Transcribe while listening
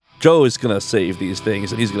Joe is going to save these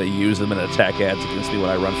things, and he's going to use them in attack ads against me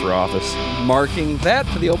when I run for office. Marking that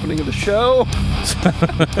for the opening of the show.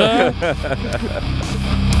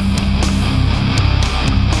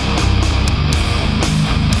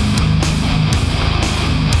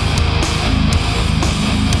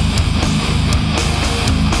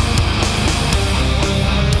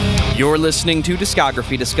 You're listening to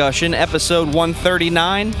Discography Discussion, episode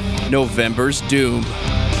 139, November's Doom.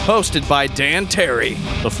 Hosted by Dan Terry.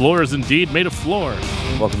 The floor is indeed made of floor.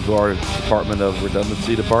 Welcome to our Department of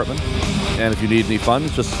Redundancy department. And if you need any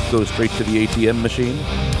funds, just go straight to the ATM machine.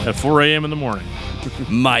 At 4 a.m. in the morning.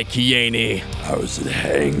 Mike Yaney. How's it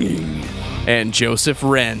hanging? And Joseph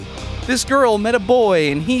Wren. This girl met a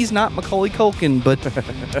boy, and he's not Macaulay Culkin, but,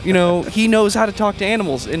 he knows how to talk to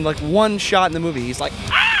animals. In, one shot in the movie, he's like,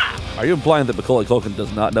 ah! Are you implying that Macaulay Culkin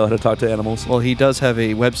does not know how to talk to animals? Well, he does have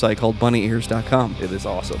a website called bunnyears.com. It is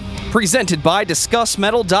awesome. Presented by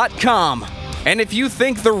DiscussMetal.com. And if you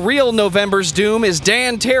think the real November's Doom is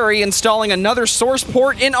Dan Terry installing another source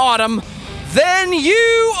port in autumn, then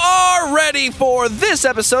you are ready for this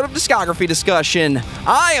episode of Discography Discussion.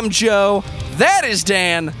 I am Joe. That is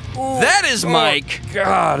Dan. Ooh, that is Mike. Oh,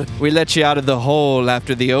 God. We let you out of the hole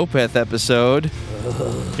after the Opeth episode.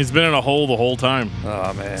 He's been in a hole the whole time.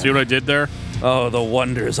 Oh, man. See what I did there? Oh, the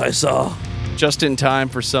wonders I saw. Just in time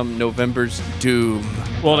for some November's Doom.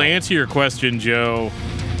 Well, to answer your question, Joe,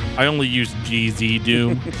 I only use GZ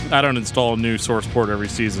Doom. I don't install a new source port every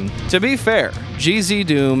season. To be fair, GZ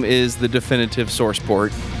Doom is the definitive source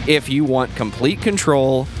port if you want complete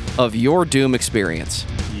control of your Doom experience.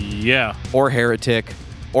 Yeah. Or Heretic,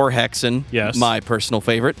 or Hexen. Yes. My personal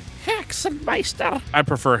favorite. Hexenmeister. I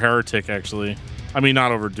prefer Heretic, actually. I mean,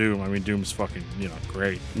 not over Doom. I mean, Doom's fucking,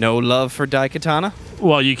 great. No love for Daikatana?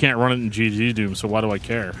 Well, you can't run it in GZ Doom, so why do I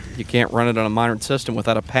care? You can't run it on a modern system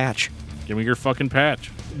without a patch. Give me your fucking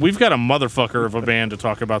patch. We've got a motherfucker of a band to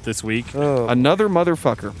talk about this week. Oh. Another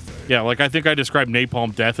motherfucker. Yeah, I think I described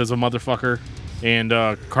Napalm Death as a motherfucker. And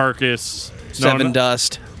Carcass... Seven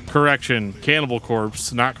Dust. Correction. Cannibal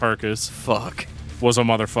Corpse, not Carcass. Fuck. Was a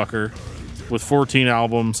motherfucker with 14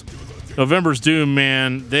 albums. November's Doom,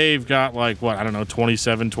 man, they've got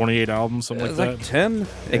 27, 28 albums, something like that. 10?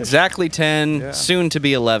 Exactly 10, Yeah. soon to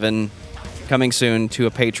be 11, coming soon to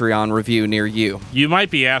a Patreon review near you. You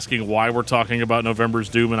might be asking why we're talking about November's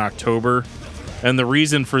Doom in October, and the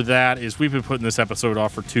reason for that is we've been putting this episode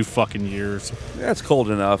off for 2 fucking years. That's cold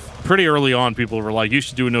enough. Pretty early on, people were like, you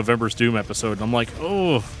should do a November's Doom episode, and I'm like,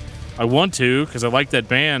 oh, I want to, because I like that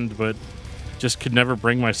band, but just could never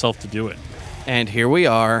bring myself to do it. And here we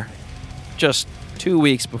are, just 2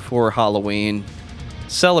 weeks before Halloween,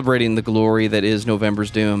 celebrating the glory that is November's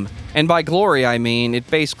Doom. And by glory, I mean it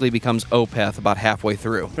basically becomes Opeth about halfway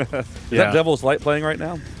through. Is that Devil's Light playing right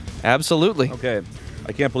now? Absolutely. Okay.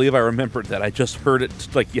 I can't believe I remembered that. I just heard it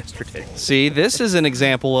yesterday. See, this is an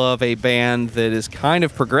example of a band that is kind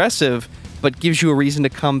of progressive, but gives you a reason to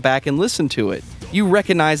come back and listen to it. You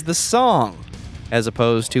recognize the song, as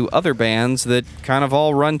opposed to other bands that kind of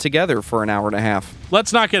all run together for an hour and a half.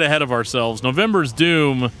 Let's not get ahead of ourselves. November's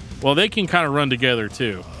Doom, well, they can kind of run together,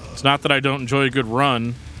 too. It's not that I don't enjoy a good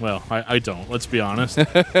run. Well, I don't, let's be honest.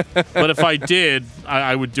 But if I did,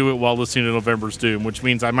 I would do it while listening to November's Doom, which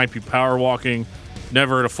means I might be power walking,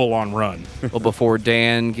 never at a full-on run. Well, before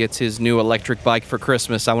Dan gets his new electric bike for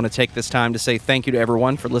Christmas, I want to take this time to say thank you to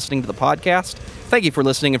everyone for listening to the podcast. Thank you for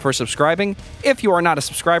listening and for subscribing. If you are not a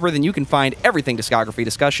subscriber, then you can find everything Discography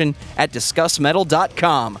Discussion at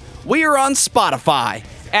DiscussMetal.com. We are on Spotify,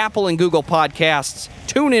 Apple and Google Podcasts,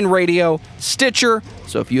 TuneIn Radio, Stitcher.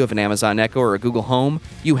 So if you have an Amazon Echo or a Google Home,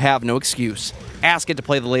 you have no excuse. Ask it to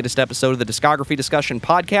play the latest episode of the Discography Discussion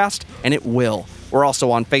podcast, and it will. We're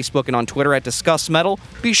also on Facebook and on Twitter at Discuss Metal.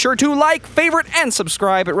 Be sure to like, favorite, and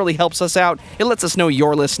subscribe. It really helps us out. It lets us know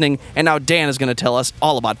you're listening. And now Dan is going to tell us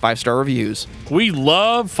all about 5-star reviews. We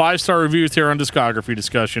love 5-star reviews here on Discography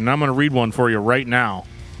Discussion. I'm going to read one for you right now.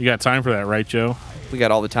 You got time for that, right, Joe? We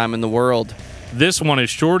got all the time in the world. This one is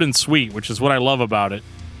short and sweet, which is what I love about it.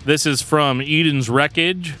 This is from Eden's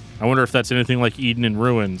Wreckage. I wonder if that's anything like Eden in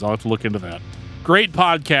Ruins. I'll have to look into that. Great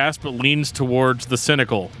podcast, but leans towards the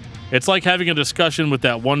cynical. It's like having a discussion with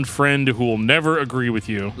that one friend who will never agree with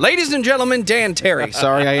you. Ladies and gentlemen, Dan Terry.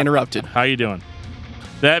 Sorry I interrupted. How you doing?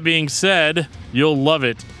 That being said, you'll love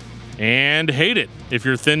it and hate it if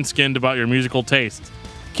you're thin-skinned about your musical taste.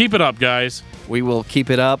 Keep it up, guys. We will keep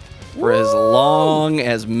it up for as long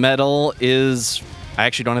as metal is... I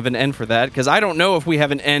actually don't have an end for that, because I don't know if we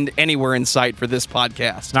have an end anywhere in sight for this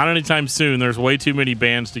podcast. Not anytime soon. There's way too many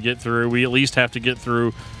bands to get through. We at least have to get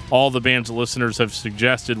through all the bands the listeners have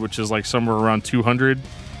suggested, which is like somewhere around 200.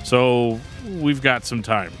 So we've got some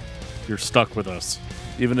time. you're stuck with us.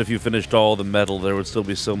 Even if you finished all the metal, there would still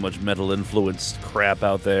be so much metal-influenced crap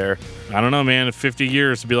out there. I don't know, man. In 50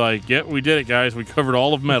 years to be like, yep, we did it, guys. We covered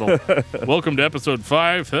all of metal. Welcome to episode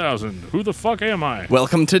 5000. Who the fuck am I?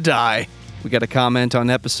 Welcome to Die. We got a comment on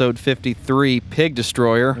episode 53, Pig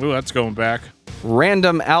Destroyer. Ooh, that's going back.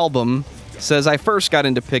 Random Album says, I first got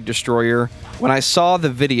into Pig Destroyer when I saw the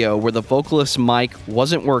video where the vocalist's mic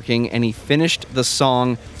wasn't working and he finished the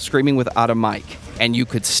song screaming without a mic, and you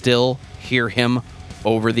could still hear him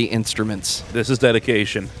over the instruments. This is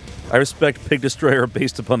dedication. I respect Pig Destroyer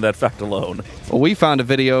based upon that fact alone. Well, we found a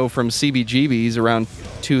video from CBGB's around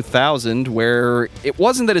 2000 where it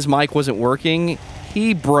wasn't that his mic wasn't working,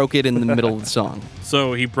 he broke it in the middle of the song.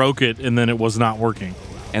 So he broke it and then it was not working.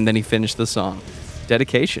 And then he finished the song.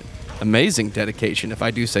 Dedication. Amazing dedication, if I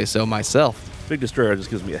do say so myself. Pig Destroyer just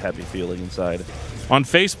gives me a happy feeling inside. On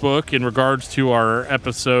Facebook, in regards to our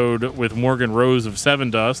episode with Morgan Rose of Seven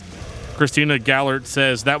Dust, Christina Gallert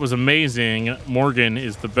says, that was amazing. Morgan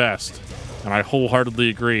is the best. And I wholeheartedly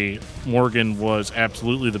agree. Morgan was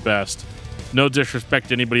absolutely the best. No disrespect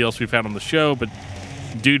to anybody else we've had on the show, but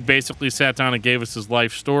dude basically sat down and gave us his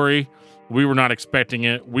life story. We were not expecting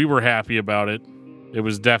it. We were happy about it. It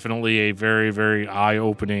was definitely a very, very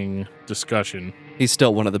eye-opening discussion. He's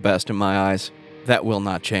still one of the best in my eyes. That will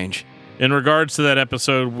not change. In regards to that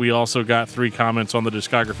episode, we also got 3 comments on the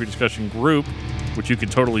discography discussion group, which you can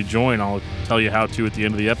totally join. I'll tell you how to at the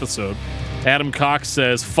end of the episode. Adam Cox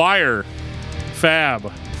says, fire,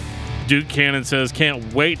 fab. Duke Cannon says,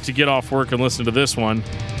 can't wait to get off work and listen to this one.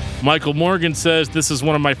 Michael Morgan says, this is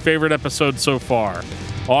one of my favorite episodes so far.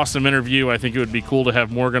 Awesome interview. I think it would be cool to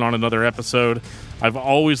have Morgan on another episode. I've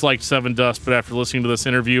always liked Seven Dust, but after listening to this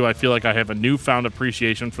interview, I feel like I have a newfound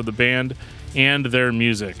appreciation for the band and their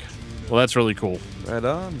music. Well, that's really cool. Right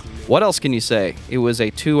on. What else can you say? It was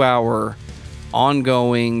a 2-hour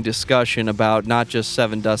ongoing discussion about not just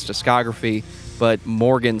Seven Dust discography, but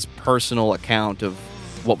Morgan's personal account of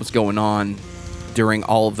what was going on during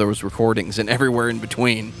all of those recordings and everywhere in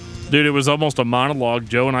between. Dude, it was almost a monologue.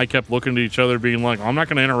 Joe and I kept looking at each other being like, I'm not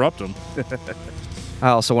going to interrupt him. I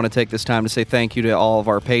also want to take this time to say thank you to all of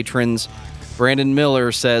our patrons. Brandon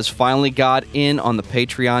Miller says, finally got in on the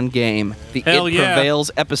Patreon game. The Hell It yeah.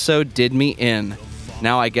 Prevails episode did me in.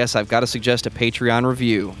 Now I guess I've got to suggest a Patreon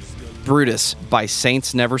review. Brutus by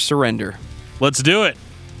Saints Never Surrender. Let's do it.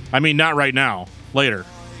 I mean, not right now. Later.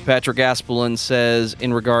 Patrick Aspelin says,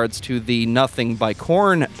 in regards to the Nothing by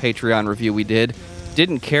Korn Patreon review we did,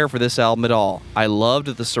 didn't care for this album at all. I loved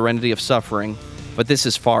The Serenity of Suffering, but this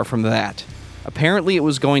is far from that. Apparently it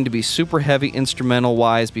was going to be super heavy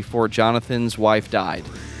instrumental-wise before Jonathan's wife died.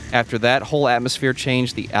 After that, whole atmosphere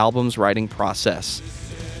changed the album's writing process.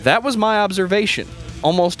 That was my observation,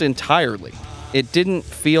 almost entirely. It didn't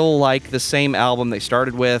feel like the same album they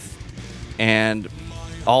started with, and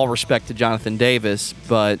all respect to Jonathan Davis,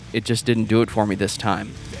 but it just didn't do it for me this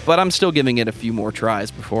time. But I'm still giving it a few more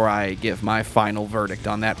tries before I give my final verdict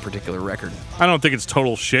on that particular record. I don't think it's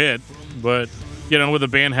total shit, but, you know, when the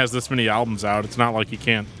band has this many albums out, it's not like you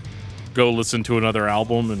can't go listen to another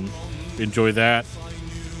album and enjoy that.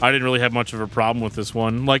 I didn't really have much of a problem with this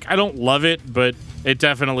one. Like, I don't love it, but it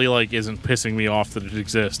definitely, like, isn't pissing me off that it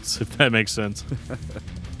exists, if that makes sense.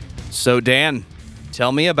 So, Dan,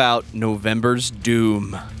 tell me about November's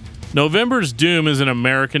Doom. November's Doom is an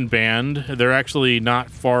American band. They're actually not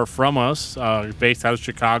far from us, based out of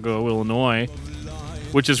Chicago, Illinois,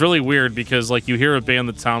 which is really weird because, like, you hear a band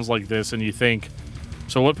that sounds like this and you think,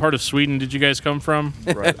 so what part of Sweden did you guys come from?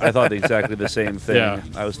 Right. I thought exactly the same thing. Yeah.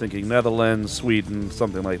 I was thinking Netherlands, Sweden,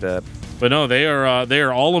 something like that. But no, they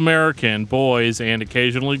are all American boys and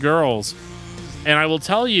occasionally girls. And I will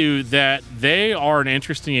tell you that they are an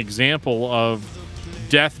interesting example of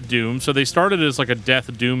death doom. So they started as like a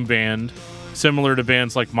death doom band, similar to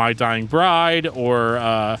bands like My Dying Bride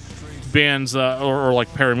or bands or like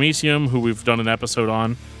Paramecium, who we've done an episode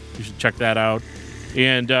on. You should check that out.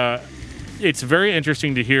 And it's very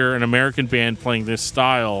interesting to hear an American band playing this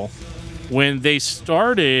style when they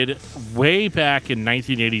started way back in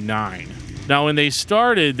 1989. Now, when they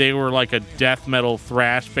started, they were like a death metal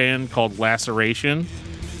thrash band called Laceration,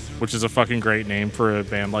 which is a fucking great name for a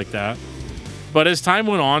band like that. But as time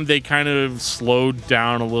went on, they kind of slowed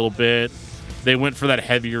down a little bit. They went for that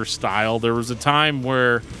heavier style. There was a time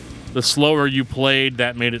where the slower you played,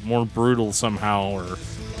 that made it more brutal somehow,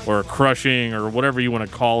 or crushing, or whatever you want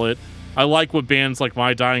to call it. I like what bands like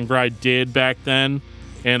My Dying Bride did back then,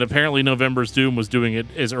 and apparently November's Doom was doing it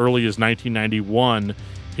as early as 1991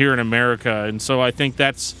 here in America. And so I think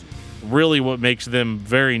that's really what makes them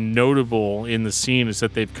very notable in the scene, is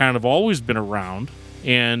that they've kind of always been around.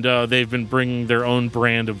 and they've been bringing their own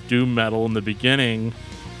brand of doom metal in the beginning,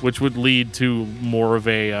 which would lead to more of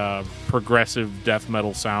a progressive death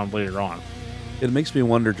metal sound later on. It makes me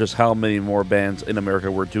wonder just how many more bands in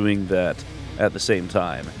America were doing that at the same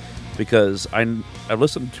time. Because I've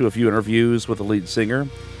listened to a few interviews with the lead singer,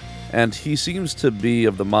 and he seems to be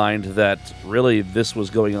of the mind that really this was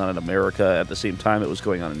going on in America at the same time it was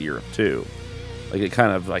going on in Europe too. Like it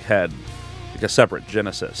kind of like had like a separate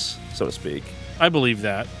genesis, so to speak. I believe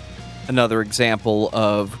that. Another example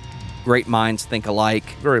of great minds think alike.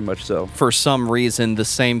 Very much so. For some reason, the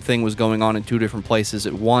same thing was going on in two different places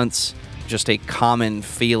at once. Just a common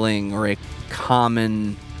feeling or a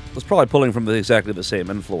common... It's probably pulling from exactly the same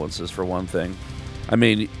influences, for one thing. I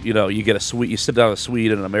mean, you know, you sit down a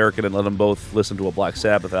Swede and an American and let them both listen to a Black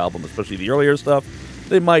Sabbath album, especially the earlier stuff.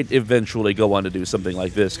 They might eventually go on to do something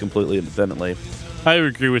like this completely independently. I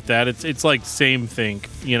agree with that. It's like same think,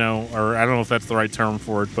 you know, or I don't know if that's the right term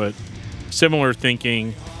for it, but similar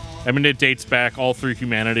thinking. I mean, it dates back all through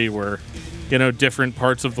humanity where, you know, different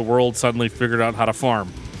parts of the world suddenly figured out how to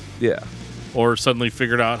farm. Yeah. Or suddenly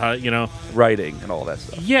figured out how, you know... Writing and all that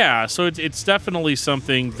stuff. Yeah, so it's definitely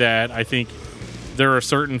something that I think there are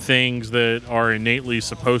certain things that are innately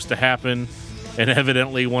supposed to happen, and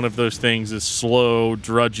evidently one of those things is slow,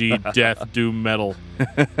 drudgy, death, doom metal.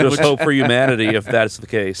 Just hope for humanity if that's the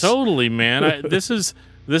case. Totally, man. This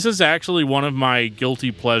is actually one of my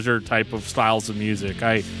guilty pleasure type of styles of music.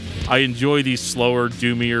 I enjoy these slower,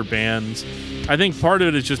 doomier bands. I think part of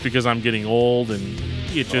it is just because I'm getting old and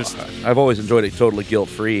it just... I've always enjoyed it totally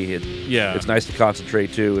guilt-free. Yeah. It's nice to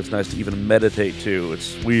concentrate to. It's nice to even meditate to.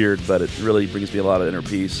 It's weird, but it really brings me a lot of inner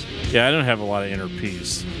peace. Yeah, I don't have a lot of inner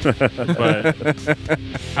peace. But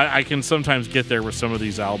I can sometimes get there with some of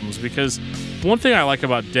these albums because one thing I like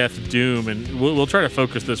about Death Doom, and we'll try to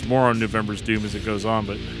focus this more on November's Doom as it goes on,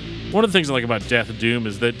 but one of the things I like about Death Doom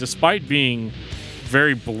is that despite being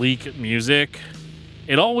very bleak music,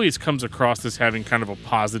 it always comes across as having kind of a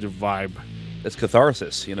positive vibe. It's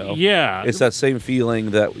catharsis, you know? Yeah. It's that same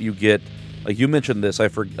feeling that you get, like you mentioned this,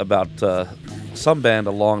 about some band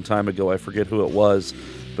a long time ago, I forget who it was,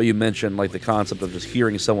 but you mentioned like the concept of just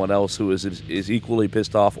hearing someone else who is equally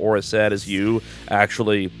pissed off or as sad as you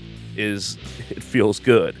actually is, it feels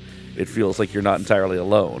good. It feels like you're not entirely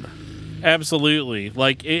alone. Absolutely.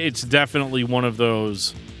 Like, it's definitely one of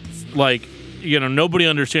those, like, you know, nobody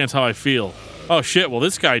understands how I feel. Oh, shit, well,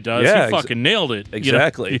 this guy does. Yeah, he fucking nailed it.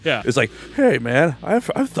 Exactly. You know? Yeah. It's like, hey, man, I've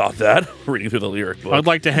thought that, reading through the lyric book. I'd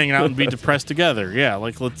like to hang out and be depressed together. Yeah,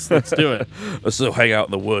 like, let's do it. Let's go hang out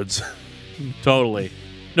in the woods. Totally.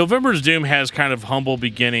 November's Doom has kind of humble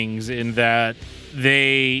beginnings in that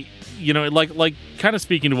they, you know, like kind of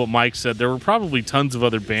speaking to what Mike said, there were probably tons of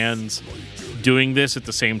other bands doing this at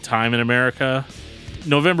the same time in America.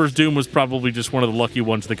 November's Doom was probably just one of the lucky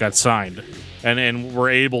ones that got signed and were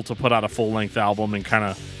able to put out a full-length album and kind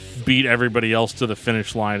of beat everybody else to the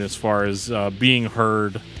finish line as far as being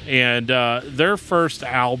heard. And their first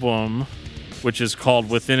album, which is called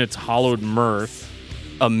Within Its Hollowed Mirth.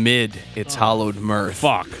 Amid Its Hollowed Mirth.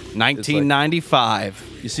 Fuck.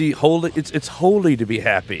 1995. You see, it's holy to be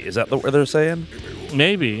happy. Is that what they're saying?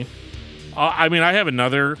 Maybe. I mean, I have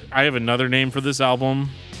another name for this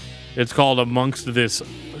album. It's called Amongst This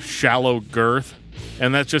Shallow Girth.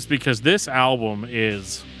 And that's just because this album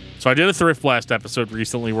is... So I did a Thrift Blast episode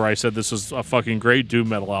recently where I said this was a fucking great doom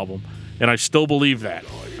metal album. And I still believe that.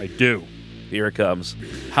 I do. Here it comes.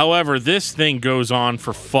 However, this thing goes on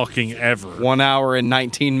for fucking ever. 1 hour and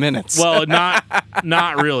 19 minutes. Well,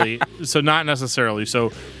 not really. So not necessarily.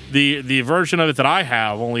 So the version of it that I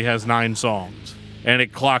have only has 9 songs. And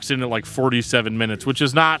it clocks in at like 47 minutes, which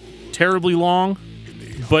is not terribly long.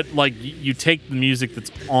 But like you take the music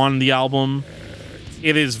that's on the album,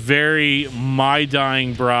 it is very My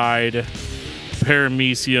Dying Bride,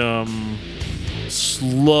 Paramecium,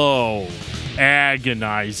 slow,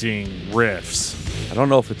 agonizing riffs. I don't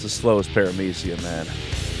know if it's as slow as Paramecium, man.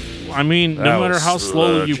 I mean, That no matter was how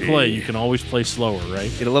slowly you sludgy. play, you can always play slower,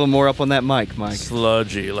 right? Get a little more up on that mic, Mike.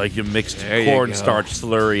 Sludgy, like you mixed There you cornstarch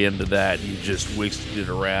slurry into that. You just whisked it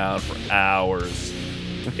around for hours.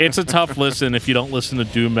 It's a tough listen if you don't listen to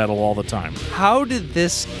doom metal all the time. How did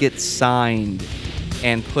this get signed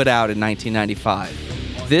and put out in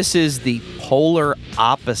 1995? This is the polar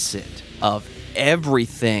opposite of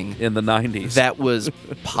everything In the 90s. that was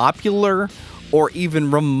popular or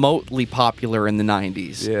even remotely popular in the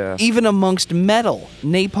 90s. Yeah. Even amongst metal,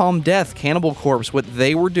 Napalm Death, Cannibal Corpse, what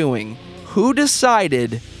they were doing, who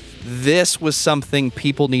decided this was something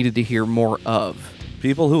people needed to hear more of?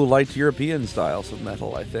 People who liked European styles of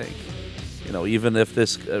metal, I think. You know, even if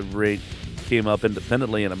this rate came up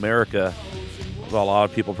independently in America, a lot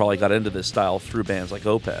of people probably got into this style through bands like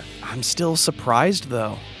Opeth. I'm still surprised,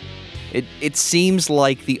 though. It seems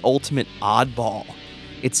like the ultimate oddball.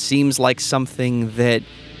 It seems like something that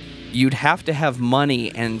you'd have to have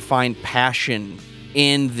money and find passion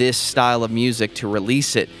in this style of music to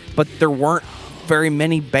release it. But there weren't very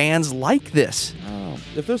many bands like this. Oh,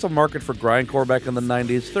 if there's a market for grindcore back in the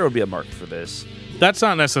 90s, there would be a market for this. That's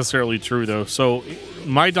not necessarily true, though. So,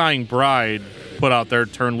 My Dying Bride put out their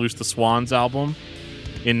Turn Loose the Swans album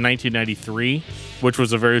in 1993, which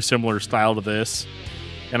was a very similar style to this.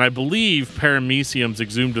 And I believe Paramecium's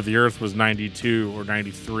Exhumed to the Earth was 92 or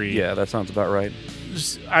 93. Yeah, that sounds about right.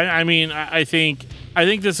 I think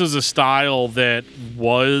this is a style that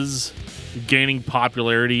was gaining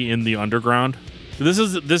popularity in the underground. This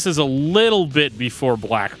is a little bit before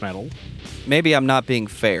black metal. Maybe I'm not being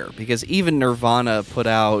fair, because even Nirvana put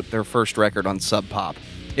out their first record on Sub Pop.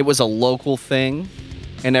 It was a local thing,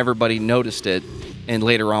 and everybody noticed it, and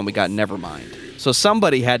later on we got Nevermind. So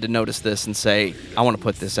somebody had to notice this and say, I want to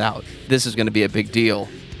put this out. This is going to be a big deal.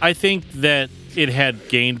 I think that it had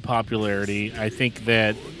gained popularity. I think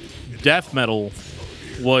that death metal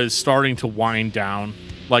was starting to wind down,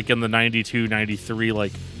 like in the 92, 93.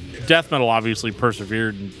 Like, death metal obviously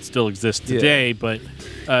persevered and still exists today, but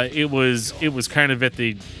it was kind of at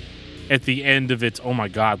the end of its, oh my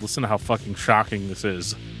God, listen to how fucking shocking this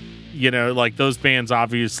is. You know, like, those bands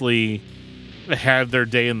obviously had their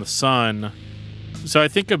day in the sun. So I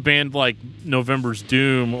think a band like November's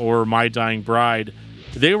Doom or My Dying Bride,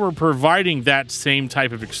 they were providing that same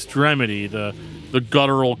type of extremity, the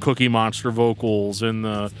guttural Cookie Monster vocals and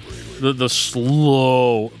the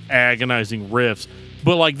slow, agonizing riffs.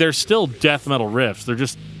 But, like, they're still death metal riffs. They're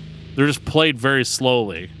just played very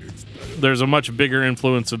slowly. There's a much bigger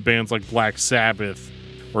influence of bands like Black Sabbath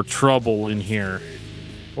or Trouble in here,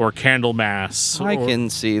 or Candlemass. I can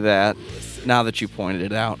see that now that you pointed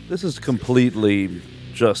it out. This is completely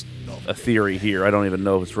just a theory here. I don't even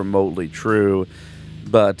know if it's remotely true.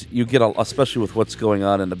 But you get, especially with what's going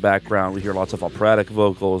on in the background, we hear lots of operatic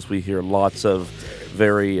vocals. We hear lots of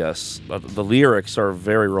very, the lyrics are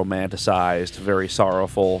very romanticized, very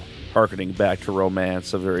sorrowful, hearkening back to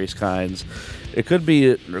romance of various kinds. It could be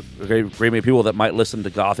a great many people that might listen to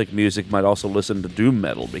gothic music might also listen to doom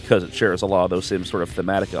metal because it shares a lot of those same sort of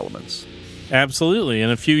thematic elements. Absolutely.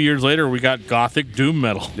 And a few years later, we got gothic doom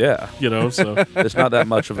metal. Yeah. You know, so it's not that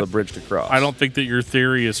much of a bridge to cross. I don't think that your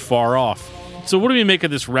theory is far off. So what do we make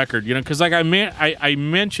of this record? You know, because like I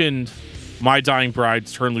mentioned My Dying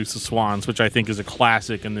Bride's Turn Loose the Swans, which I think is a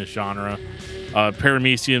classic in this genre.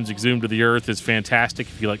 Paramecium's Exhumed to the Earth is fantastic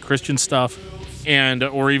if you like Christian stuff, and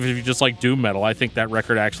or even if you just like doom metal. I think that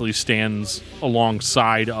record actually stands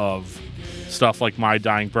alongside of stuff like My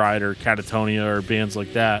Dying Bride or Catatonia or bands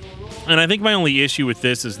like that. And I think my only issue with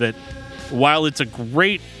this is that while it's a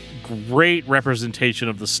great representation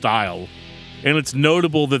of the style, and it's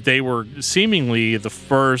notable that they were seemingly the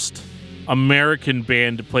first American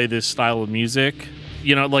band to play this style of music,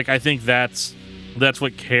 you know, like, I think that's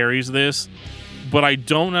what carries this. But I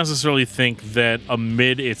don't necessarily think that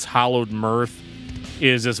Amid Its Hallowed Mirth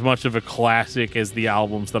is as much of a classic as the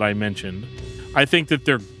albums that I mentioned. I think that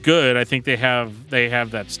they're good. I think they have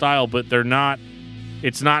that style, but they're not.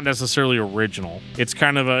 It's not necessarily original. It's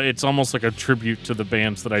kind of it's almost like a tribute to the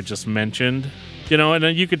bands that I just mentioned. You know, and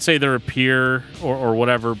then you could say they're a peer or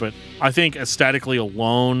whatever, but I think aesthetically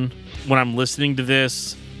alone, when I'm listening to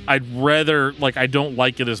this, I'd rather, like, I don't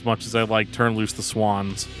like it as much as I like Turn Loose the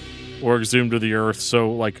Swans or Exhumed to the Earth.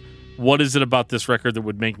 So, like, what is it about this record that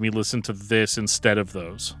would make me listen to this instead of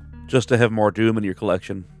those? Just to have more Doom in your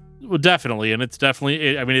collection. Well, definitely, and it's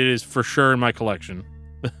definitely, I mean, it is for sure in my collection.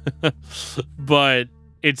 But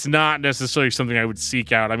it's not necessarily something I would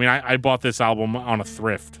seek out. I mean, I bought this album on a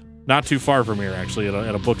thrift. Not too far from here, actually,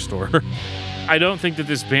 at a bookstore. I don't think that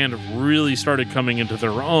this band really started coming into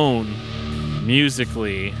their own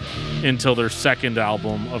musically until their second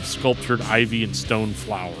album of Sculptured Ivy and Stone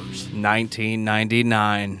Flowers.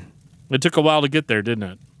 1999. It took a while to get there, didn't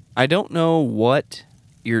it? I don't know what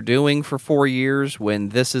you're doing for 4 years when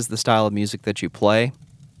this is the style of music that you play.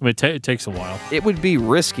 I mean, it takes a while. It would be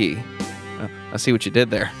risky. I see what you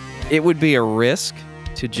did there. It would be a risk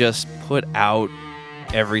to just put out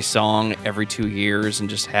every song every 2 years and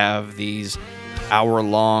just have these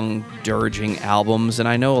hour-long dirging albums, and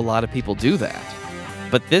I know a lot of people do that.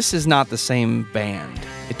 But this is not the same band.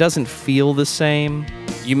 It doesn't feel the same.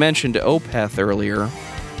 You mentioned Opeth earlier.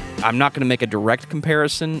 I'm not going to make a direct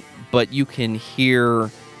comparison, but you can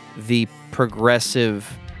hear the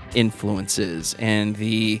progressive influences and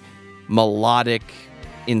the melodic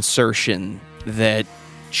insertion that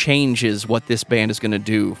changes what this band is going to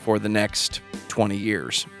do for the next 20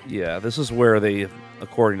 years. Yeah, this is where they,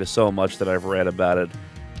 according to so much that I've read about it,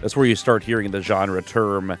 that's where you start hearing the genre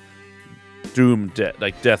term doom,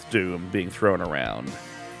 like death doom, being thrown around.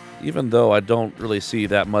 Even though I don't really see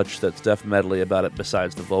that much that's death metally about it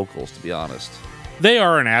besides the vocals, to be honest. They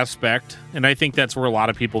are an aspect, and I think that's where a lot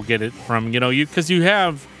of people get it from. Because you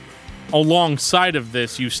have, alongside of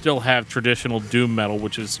this, you still have traditional doom metal,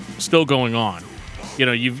 which is still going on.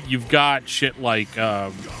 You've got shit like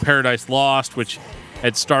Paradise Lost, which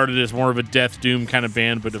had started as more of a death doom kind of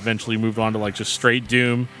band, but eventually moved on to like just straight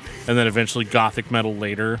doom, and then eventually gothic metal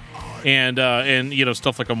later. And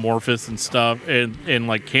stuff like Amorphous and stuff, and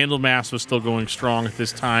like Candlemass was still going strong at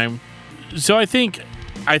this time. So I think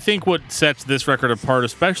what sets this record apart,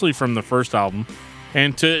 especially from the first album,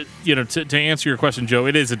 and to answer your question, Joe,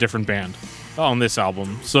 it is a different band on this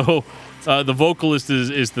album. So the vocalist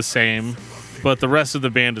is the same, but the rest of the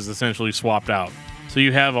band is essentially swapped out. So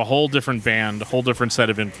you have a whole different band, a whole different set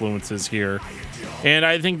of influences here, and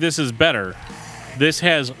I think this is better. This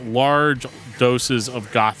has large doses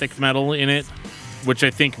of gothic metal in it, which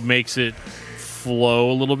I think makes it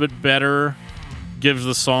flow a little bit better, gives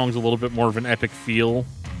the songs a little bit more of an epic feel.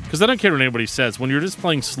 Because I don't care what anybody says, when you're just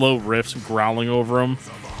playing slow riffs growling over them,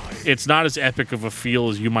 it's not as epic of a feel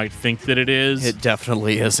as you might think that it is. It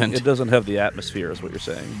definitely isn't. It doesn't have the atmosphere, is what you're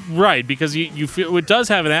saying. Right, because you feel it does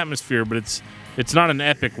have an atmosphere, but it's not an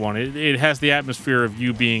epic one. It has the atmosphere of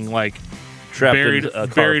you being like Trapped buried in a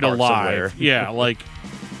car park alive. somewhere. Yeah, like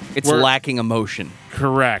It's lacking emotion.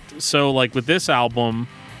 correct. So like with this album,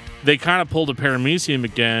 they kind of pulled a Paramecium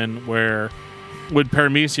again, where with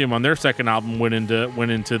Paramecium on their second album went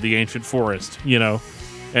into the ancient forest,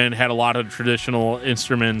 and had a lot of traditional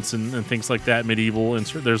instruments and things like that, medieval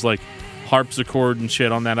instruments. There's like harpsichord and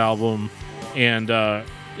shit on that album, and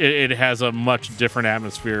it has a much different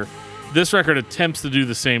atmosphere. This record attempts to do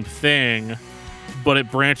the same thing, but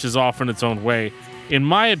it branches off in its own way. In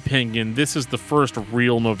my opinion, this is the first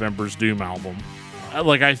real November's Doom album.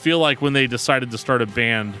 Like, I feel like when they decided to start a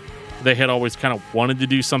band, they had always kind of wanted to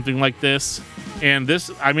do something like this. And this,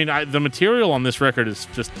 the material on this record is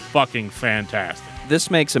just fucking fantastic. This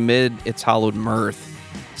makes Amid Its Hollowed Mirth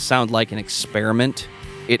sound like an experiment.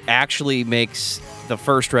 It actually makes the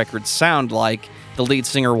first record sound like the lead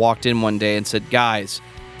singer walked in one day and said, guys,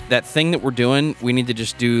 that thing that we're doing, we need to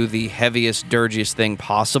just do the heaviest, dirgiest thing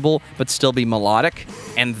possible, but still be melodic.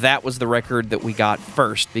 And that was the record that we got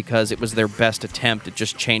first because it was their best attempt at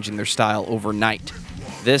just changing their style overnight.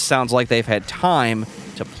 This sounds like they've had time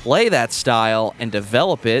to play that style and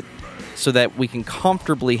develop it so that we can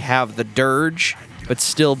comfortably have the dirge, but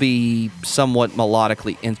still be somewhat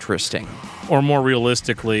melodically interesting. Or more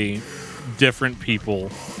realistically, different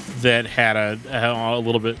people that had a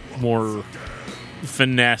little bit more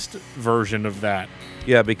finessed version of that.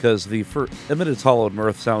 Yeah, because the Amid Its Hollowed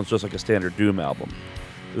Mirth sounds just like a standard Doom album.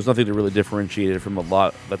 There's nothing to really differentiate it from a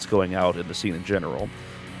lot that's going out in the scene in general.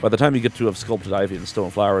 By the time you get to Of Sculpted Ivy and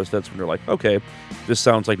Stone Flowers, that's when you're like, okay, this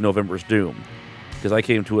sounds like November's Doom. Because I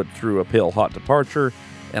came to it through A Pale Hot Departure,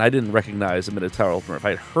 and I didn't recognize Amid Its Hollowed Mirth.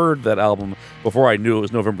 I heard that album before I knew it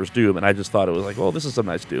was November's Doom, and I just thought it was like, well, this is some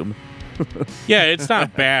nice Doom. Yeah, it's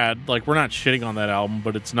not bad. Like, we're not shitting on that album,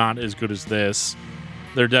 but it's not as good as this.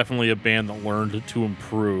 They're definitely a band that learned to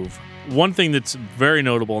improve. One thing that's very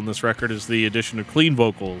notable on this record is the addition of clean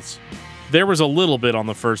vocals. There was a little bit on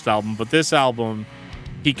the first album, but this album,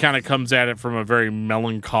 he kind of comes at it from a very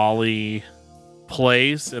melancholy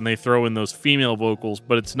place, and they throw in those female vocals,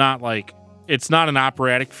 but it's not an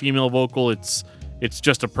operatic female vocal, it's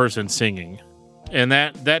just a person singing. And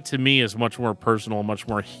that to me is much more personal, much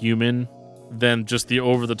more human than just the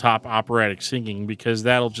over-the-top operatic singing, because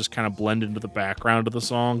that'll just kind of blend into the background of the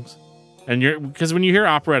songs. And because when you hear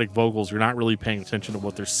operatic vocals, you're not really paying attention to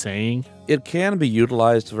what they're saying. It can be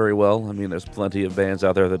utilized very well. I mean, there's plenty of bands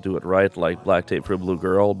out there that do it right, like Black Tape for a Blue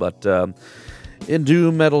Girl, but in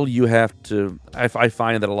doom metal, you have to... I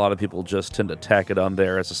find that a lot of people just tend to tack it on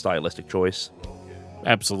there as a stylistic choice.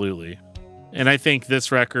 Absolutely. And I think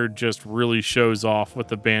this record just really shows off what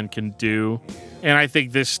the band can do. And I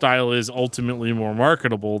think this style is ultimately more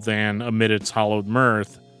marketable than Amid Its Hollowed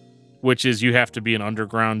Mirth, which is you have to be an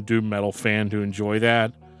underground doom metal fan to enjoy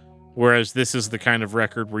that. Whereas this is the kind of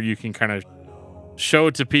record where you can kind of show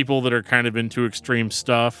it to people that are kind of into extreme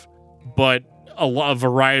stuff, but a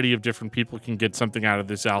variety of different people can get something out of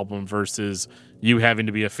this album versus you having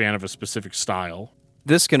to be a fan of a specific style.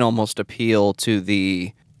 This can almost appeal to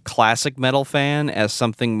the classic metal fan as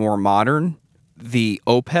something more modern. The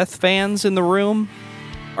Opeth fans in the room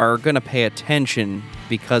are going to pay attention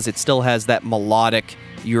because it still has that melodic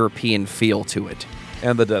European feel to it.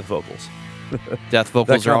 And the death vocals. Death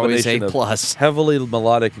vocals are always combination A of plus. Heavily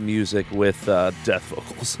melodic music with death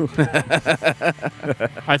vocals.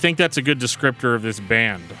 I think that's a good descriptor of this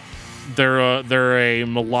band. They're a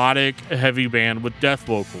melodic, heavy band with death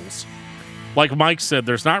vocals. Like Mike said,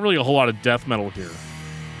 there's not really a whole lot of death metal here.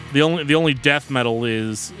 The only death metal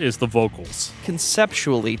is the vocals.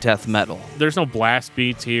 Conceptually death metal. There's no blast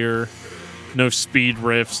beats here, no speed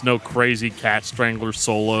riffs, no crazy cat strangler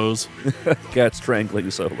solos. Cat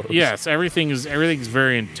strangling solos. Yes, everything's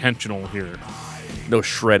very intentional here. No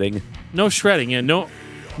shredding. No shredding, and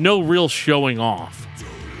no real showing off.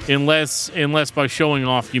 Unless by showing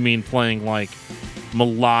off you mean playing like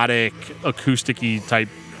melodic, acoustic-y type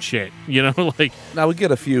shit. You know, like Now, we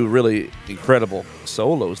get a few really incredible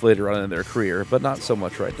solos later on in their career, but not so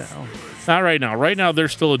much right now. not right now. Right now they're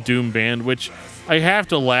still a doom band, which I have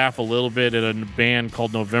to laugh a little bit at a band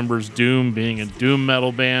called November's Doom being a doom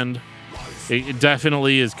metal band. It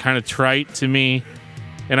definitely is kind of trite to me,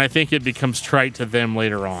 and I think it becomes trite to them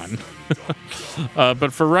later on.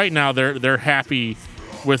 But for right now, they're happy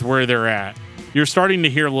with where they're at. You're starting to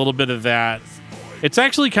hear a little bit of that. It's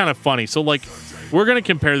actually kind of funny. So, like, we're going to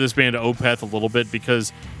compare this band to Opeth a little bit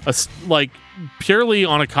because, like, purely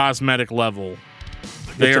on a cosmetic level,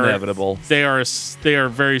 It's inevitable. They are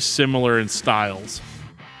very similar in styles,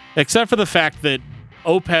 except for the fact that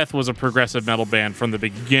Opeth was a progressive metal band from the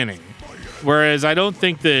beginning, whereas I don't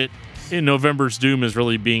think that in November's Doom is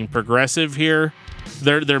really being progressive here.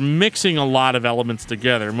 They're mixing a lot of elements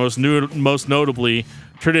together, most notably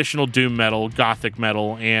traditional doom metal, gothic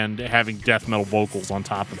metal, and having death metal vocals on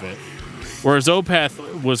top of it. Whereas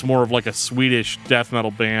Opeth was more of like a Swedish death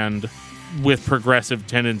metal band with progressive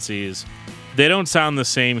tendencies. They don't sound the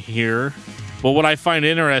same here, but what I find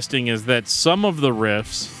interesting is that some of the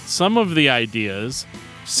riffs, some of the ideas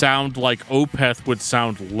sound like Opeth would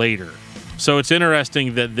sound later. So it's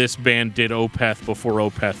interesting that this band did Opeth before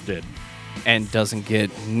Opeth did. And doesn't get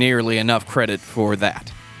nearly enough credit for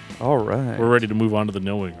that. All right. We're ready to move on to the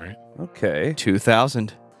knowing, right? Okay.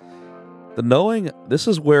 2000. The Knowing, this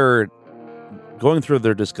is where going through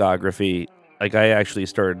their discography, like I actually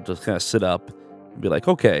started to kind of sit up and be like,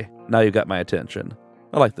 okay, now you got my attention.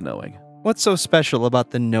 I like The Knowing. What's so special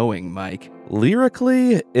about the knowing, Mike?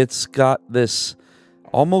 Lyrically, it's got this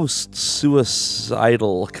almost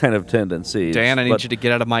suicidal kind of tendency. Dan, I need you to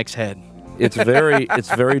get out of Mike's head. It's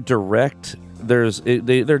very direct. They're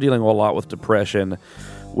dealing a lot with depression,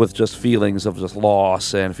 with just feelings of just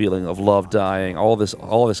loss and feeling of love dying. All this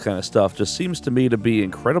kind of stuff just seems to me to be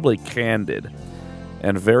incredibly candid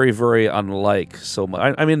and very, very unlike so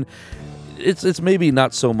much. I mean, it's maybe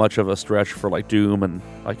not so much of a stretch for like doom and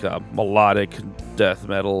like melodic death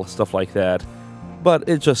metal stuff like that, but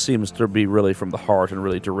it just seems to be really from the heart and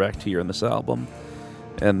really direct here in this album.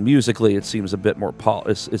 And musically, it seems a bit more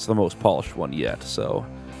it's the most polished one yet, so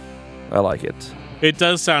I like it. It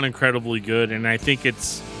does sound incredibly good, and I think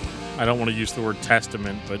it's, I don't want to use the word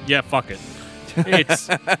testament, but yeah, fuck it.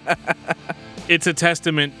 It's a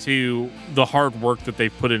testament to the hard work that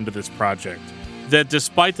they've put into this project. That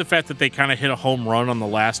despite the fact that they kind of hit a home run on the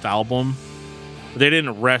last album, they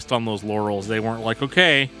didn't rest on those laurels. They weren't like,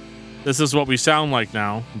 okay, this is what we sound like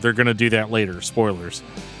now. They're going to do that later. Spoilers.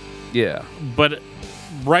 Yeah. But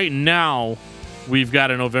right now, we've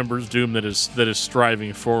got a November's Doom that is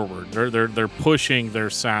striving forward. They're pushing their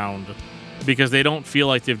sound because they don't feel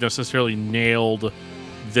like they've necessarily nailed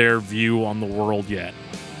their view on the world yet.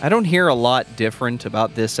 I don't hear a lot different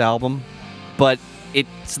about this album, but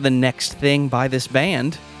it's the next thing by this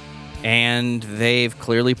band, and they've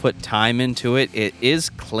clearly put time into it. It is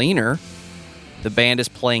cleaner. The band is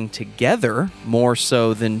playing together more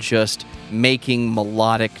so than just making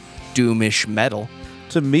melodic, doomish metal.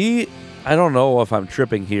 To me, I don't know if I'm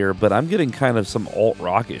tripping here, but I'm getting kind of some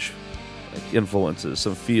alt-rockish influences,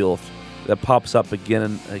 some feel that pops up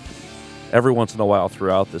again like every once in a while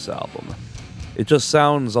throughout this album. It just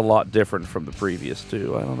sounds a lot different from the previous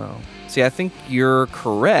two. I don't know. See, I think you're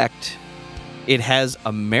correct. It has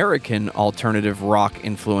American alternative rock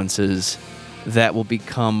influences that will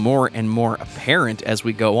become more and more apparent as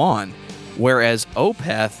we go on, whereas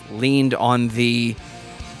Opeth leaned on the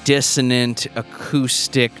dissonant,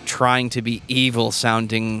 acoustic, trying to be evil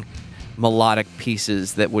sounding melodic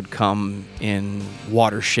pieces that would come in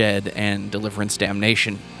Watershed and Deliverance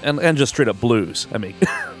Damnation. And just straight up blues. I mean,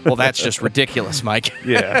 Well, that's just ridiculous, Mike.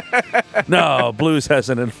 yeah. No, blues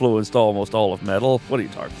hasn't influenced almost all of metal. What are you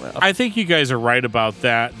talking about? I think you guys are right about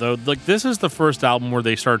that, though. Like, this is the first album where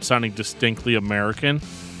they start sounding distinctly American,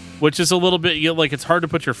 which is a little bit, like, it's hard to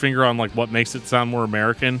put your finger on, like, what makes it sound more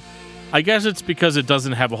American. I guess it's because it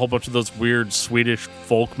doesn't have a whole bunch of those weird Swedish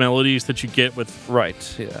folk melodies that you get with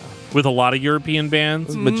a lot of European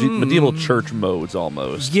bands. Medieval church modes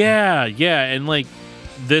almost. Yeah, and like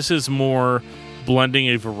this is more blending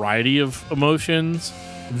a variety of emotions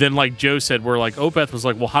than, like Joe said, where like Opeth was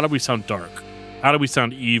like, well, how do we sound dark? How do we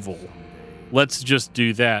sound evil? Let's just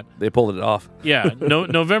do that. They pulled it off. Yeah.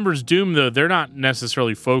 November's Doom, though, they're not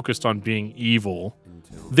necessarily focused on being evil.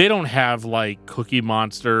 They don't have like Cookie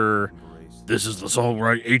Monster, this is the song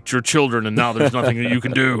where I ate your children and now there's nothing that you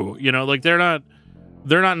can do. Like they're not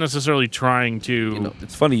necessarily trying to...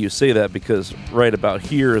 it's funny you say that because right about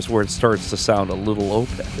here is where it starts to sound a little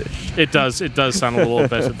Opeth-ish. It does sound a little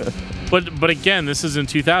Opeth. But again, this is in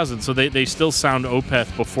 2000, so they still sound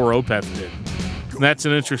Opeth before Opeth did. And that's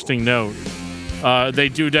an interesting note. They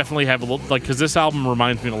do definitely have a little... because this album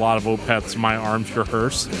reminds me a lot of Opeth's My Arms, Your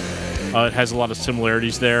Hearse. It has a lot of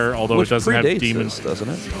similarities there, although Which it doesn't have demons, doesn't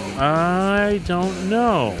it? I don't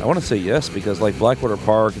know. I want to say yes because like Blackwater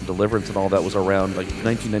Park and Deliverance and all that was around like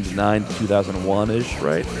 1999 to 2001-ish,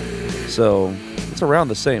 right? So it's around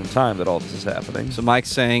the same time that all this is happening. So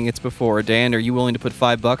Mike's saying it's before. Dan, are you willing to put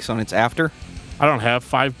 $5 on it's after? I don't have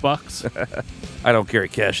 $5. I don't carry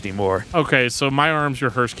cash anymore. Okay, so My Arms, Your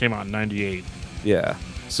Hearse came out in 98. Yeah.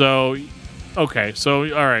 So... okay,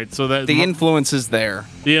 so all right, so that the influence is there.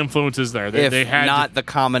 The influence is there. They had not the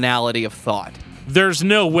commonality of thought. There's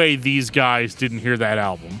no way these guys didn't hear that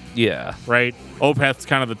album. Yeah. Right? Opeth's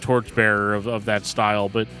kind of the torchbearer of that style,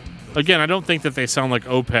 but again, I don't think that they sound like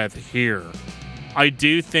Opeth here. I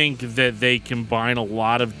do think that they combine a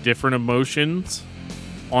lot of different emotions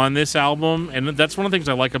on this album, and that's one of the things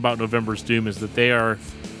I like about November's Doom is that they are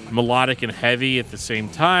melodic and heavy at the same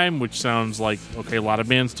time, which sounds like, okay, a lot of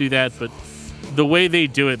bands do that, but the way they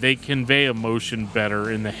do it, they convey emotion better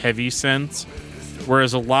in the heavy sense,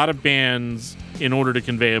 whereas a lot of bands, in order to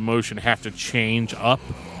convey emotion, have to change up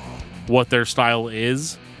what their style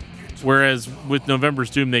is, whereas with November's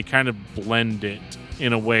Doom, they kind of blend it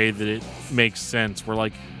in a way that it makes sense, where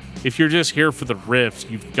like, if you're just here for the riffs,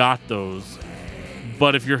 you've got those,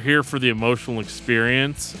 but if you're here for the emotional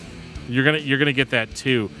experience, you're gonna get that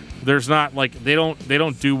too. There's not like they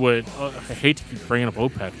don't do what I hate to keep bringing up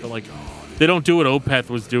Opeth, but like they don't do what Opeth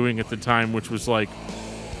was doing at the time, which was like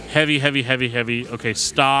heavy. Okay,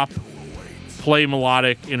 stop, play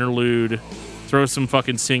melodic interlude, throw some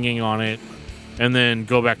fucking singing on it, and then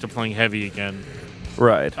go back to playing heavy again.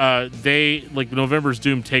 Right. They like November's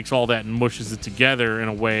Doom takes all that and mushes it together in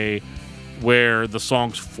a way where the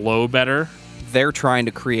songs flow better. They're trying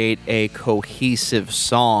to create a cohesive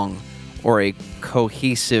song or a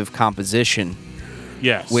cohesive composition.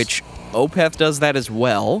 Yes. Which Opeth does that as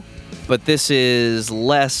well, but this is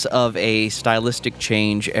less of a stylistic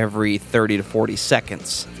change every 30 to 40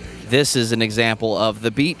 seconds. This is an example of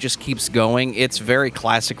the beat just keeps going. It's very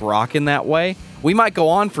classic rock in that way. We might go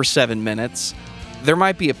on for 7 minutes. There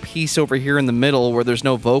might be a piece over here in the middle where there's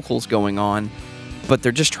no vocals going on, but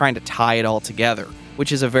they're just trying to tie it all together,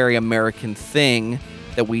 which is a very American thing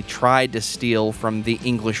that we tried to steal from the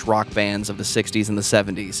English rock bands of the 60s and the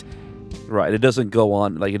 70s. Right. It doesn't go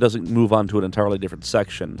on, like, it doesn't move on to an entirely different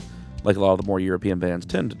section like a lot of the more European bands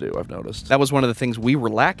tend to do, I've noticed. That was one of the things we were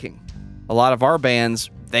lacking. A lot of our bands,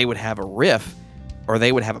 they would have a riff or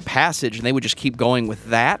they would have a passage and they would just keep going with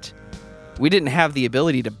that. We didn't have the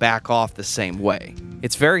ability to back off the same way.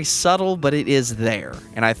 It's very subtle, but it is there.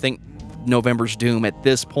 And I think November's Doom at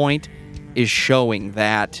this point is showing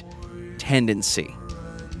that tendency.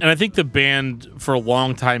 And I think the band for a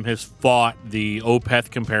long time has fought the Opeth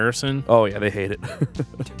comparison. Oh yeah, they hate it.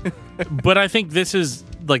 But I think this is,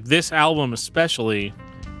 like, this album especially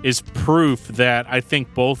is proof that I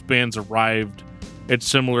think both bands arrived at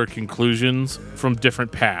similar conclusions from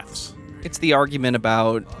different paths. It's the argument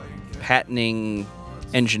about patenting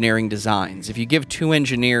engineering designs. If you give two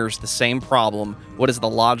engineers the same problem, what is the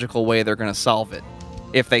logical way they're going to solve it?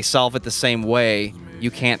 If they solve it the same way, you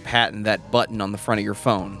can't patent that button on the front of your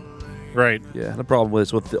phone. Right. Yeah, the problem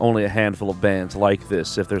is with only a handful of bands like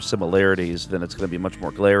this, if there's similarities, then it's going to be much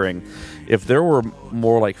more glaring. If there were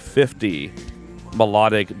more like 50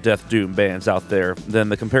 melodic death doom bands out there, then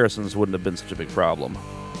the comparisons wouldn't have been such a big problem.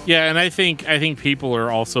 Yeah, and I think people are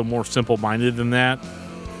also more simple-minded than that.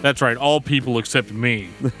 That's right, all people except me.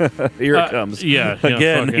 Here it comes. Yeah.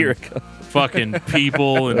 Again, here it comes. Fucking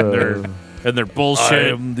people and their bullshit. I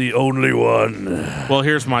am the only one. Well,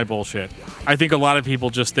 here's my bullshit. I think a lot of people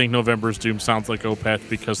just think November's Doom sounds like Opeth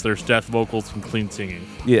because there's death vocals and clean singing.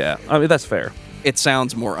 Yeah, I mean, that's fair. It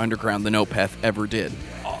sounds more underground than Opeth ever did.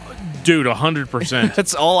 Dude, 100%.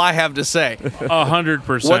 That's all I have to say.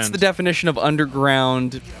 100%. What's the definition of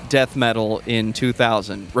underground death metal in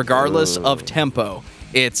 2000? Regardless of tempo,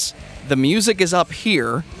 it's the music is up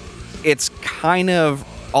here, it's kind of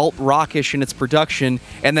alt-rockish in its production,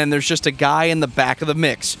 and then there's just a guy in the back of the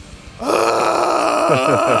mix.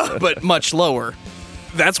 But much lower.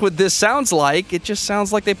 That's what this sounds like. It just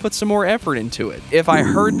sounds like they put some more effort into it. If I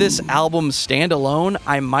heard this album stand alone,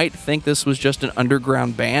 I might think this was just an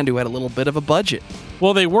underground band who had a little bit of a budget.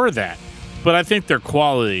 Well, they were that, but I think their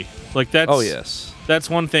quality, like that's. Oh, yes. That's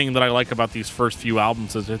one thing that I like about these first few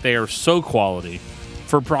albums is that they are so quality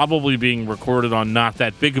for probably being recorded on not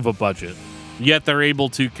that big of a budget. Yet they're able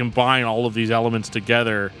to combine all of these elements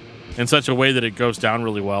together in such a way that it goes down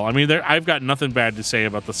really well. I mean, I've got nothing bad to say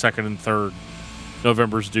about the second and third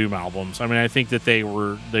November's Doom albums. I mean, I think that they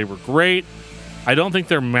were great. I don't think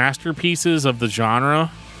they're masterpieces of the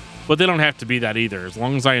genre, but they don't have to be that either. As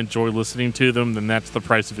long as I enjoy listening to them, then that's the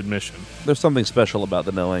price of admission. There's something special about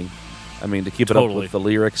the knowing. I mean, to keep it Totally. up with the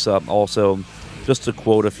lyrics, also, just to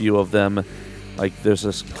quote a few of them, like there's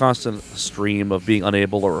this constant stream of being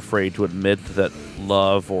unable or afraid to admit that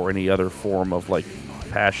love or any other form of like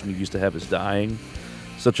passion you used to have is dying.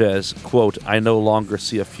 Such as, quote, I no longer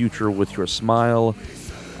see a future with your smile.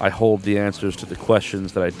 I hold the answers to the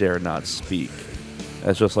questions that I dare not speak.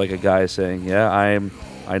 That's just like a guy saying, yeah,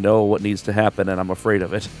 I know what needs to happen and I'm afraid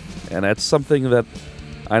of it. And that's something that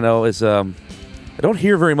I know is, I don't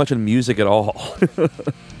hear very much in music at all,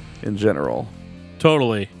 in general.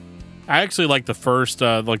 Totally. I actually like the first,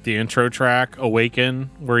 like the intro track,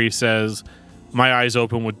 Awaken, where he says, my eyes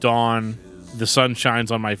open with dawn, the sun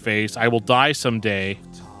shines on my face, I will die someday.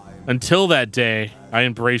 Until that day, I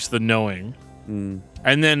embrace the knowing.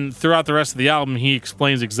 And then throughout the rest of the album, he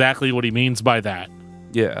explains exactly what he means by that.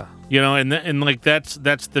 Yeah. You know, and like that's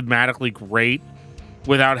thematically great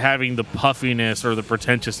without having the puffiness or the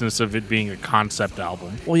pretentiousness of it being a concept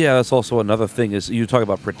album. Well, yeah, that's also another thing is you talk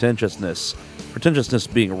about pretentiousness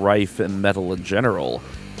being rife in metal in general,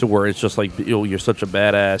 to where it's just like, you're such a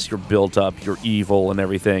badass, you're built up, you're evil and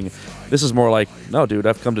everything. This is more like, no, dude,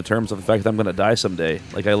 I've come to terms with the fact that I'm going to die someday.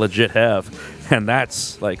 Like, I legit have. And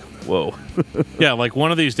that's like, whoa. Yeah, like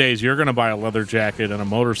one of these days you're going to buy a leather jacket and a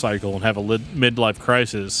motorcycle and have a midlife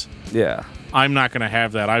crisis. Yeah. I'm not going to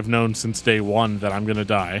have that. I've known since day one that I'm going to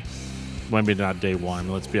die. Well, maybe not day one,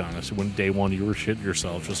 let's be honest. When day one, you were shitting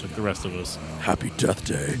yourself, just like the rest of us. Happy Death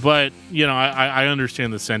Day. But, you know, I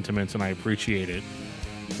understand the sentiments and I appreciate it.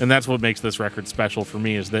 And that's what makes this record special for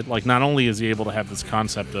me, is that, like, not only is he able to have this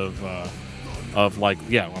concept of like,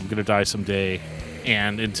 yeah, I'm going to die someday,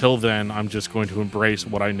 and until then, I'm just going to embrace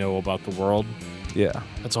what I know about the world. Yeah.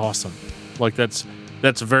 That's awesome. Like, that's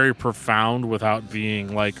very profound without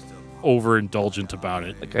being, like, overindulgent about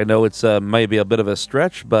it. Like, I know it's maybe a bit of a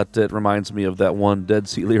stretch, but it reminds me of that one Dead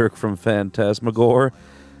Sea lyric from Phantasmagore.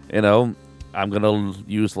 You know, I'm going to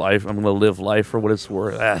use life, I'm going to live life for what it's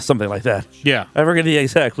worth. Something like that. Yeah. I forget the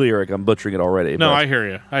exact lyric. I'm butchering it already. No, but I hear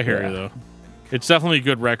you. I hear you, though. It's definitely a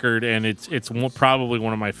good record, and it's probably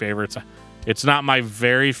one of my favorites. It's not my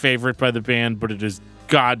very favorite by the band, but it is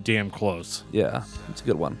goddamn close. Yeah, it's a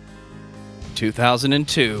good one.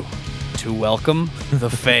 2002, to welcome the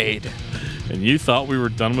fade. And you thought we were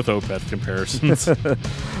done with Opeth comparisons.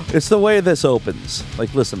 It's the way this opens.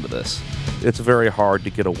 Like, listen to this. It's very hard to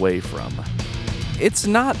get away from. It's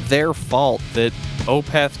not their fault that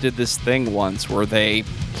Opeth did this thing once where they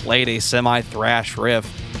played a semi-thrash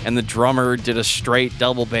riff and the drummer did a straight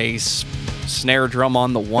double bass snare drum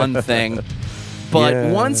on the one thing. But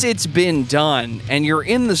Yeah. once it's been done and you're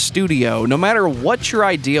in the studio, no matter what your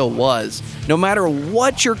idea was, no matter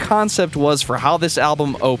what your concept was for how this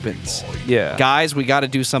album opens, Yeah. guys, we got to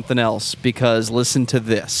do something else, because listen to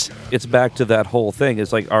this. It's back to that whole thing.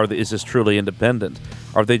 It's like, is this truly independent?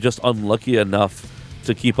 Are they just unlucky enough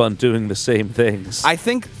to keep on doing the same things? I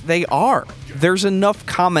think they are. There's enough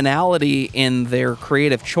commonality in their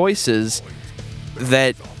creative choices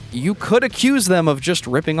that you could accuse them of just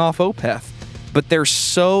ripping off Opeth. But they're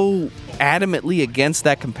so adamantly against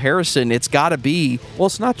that comparison, it's got to be... Well,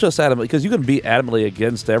 it's not just adamant, because you can be adamantly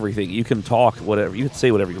against everything. You can talk whatever, you can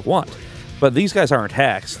say whatever you want. But these guys aren't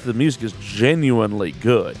hacks. The music is genuinely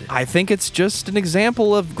good. I think it's just an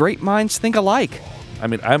example of great minds think alike. I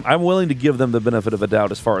mean, I'm willing to give them the benefit of a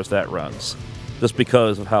doubt as far as that runs. Just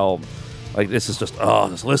because of how, like, this is just,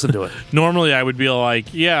 just listen to it. Normally, I would be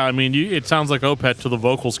like, yeah, I mean, it sounds like Opeth till the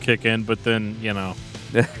vocals kick in, but then, you know...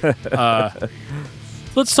 let's talk.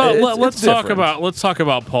 It's Let's talk different.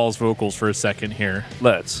 about Paul's vocals for a second here.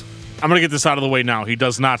 Let's. I'm going to get this out of the way now. He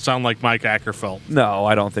does not sound like Mike Ackerfeld. No,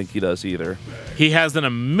 I don't think he does either. He has an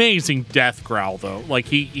amazing death growl, though. Like,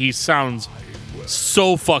 he sounds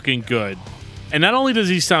so fucking good. And not only does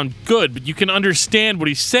he sound good, but you can understand what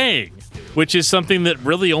he's saying, which is something that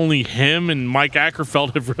really only him and Mike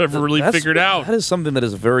Ackerfeld have ever really figured out. That is something that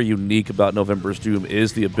is very unique about November's Doom,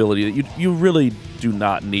 is the ability that you really do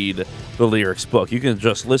not need the lyrics book. You can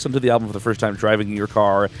just listen to the album for the first time driving in your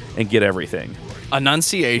car and get everything.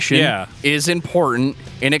 Enunciation is important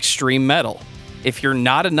in extreme metal. If you're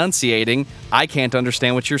not enunciating, I can't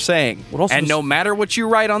understand what you're saying. And no matter what you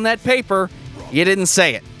write on that paper, you didn't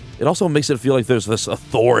say it. It also makes it feel like there's this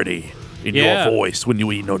authority in your voice when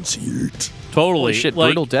you enunciate. Totally. Holy shit,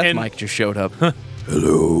 Brutal Death Mike just showed up.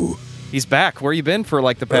 Hello. He's back. Where you been for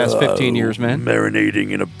like the past 15 years, man?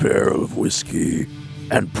 Marinating in a barrel of whiskey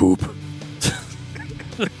and poop.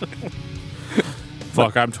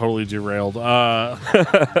 Fuck, I'm totally derailed. But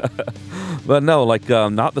no, like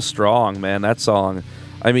Not the Strong, man, that song.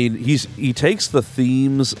 I mean, he takes the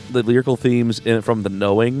themes, the lyrical themes from the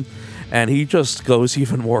Knowing, and he just goes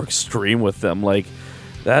even more extreme with them. Like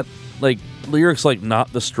that, like lyrics like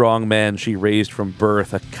 "Not the strong man she raised from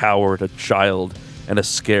birth, a coward, a child, and a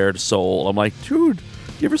scared soul." I'm like, dude,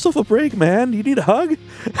 give yourself a break, man. You need a hug.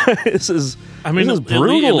 This is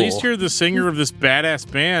brutal. At least you're the singer of this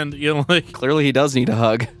badass band. You know, like Clearly, he does need a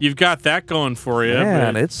hug. You've got that going for you.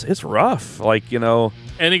 Man, it's rough. Like, you know.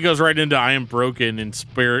 And he goes right into "I am broken in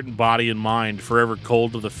spirit and body and mind, forever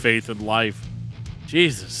cold to the faith and life."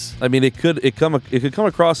 Jesus. I mean, it could come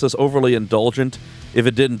across as overly indulgent if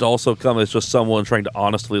it didn't also come as just someone trying to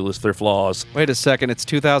honestly list their flaws. Wait a second, it's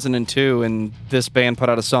 2002, and this band put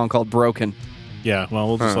out a song called "Broken." Yeah, well,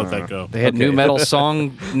 we'll just let that go. They had new metal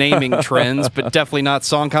song naming trends, but definitely not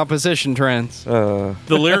song composition trends. The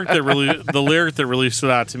lyric that really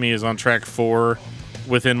stood out to me is on track 4,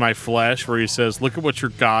 "Within My Flesh," where he says, "Look at what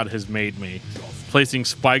your God has made me, placing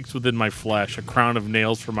spikes within my flesh, a crown of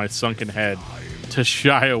nails for my sunken head, to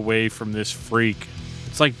shy away from this freak."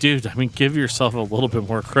 It's like, dude, I mean, give yourself a little bit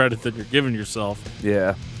more credit than you're giving yourself.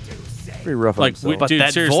 Yeah. Pretty rough on himself. But dude,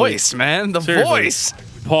 that voice, man, the voice.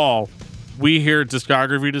 Paul, we here at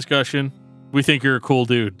Discography Discussion, we think you're a cool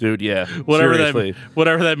dude. Dude, yeah. Whatever Seriously.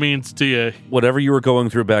 whatever that means to you. Whatever you were going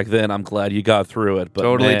through back then, I'm glad you got through it. But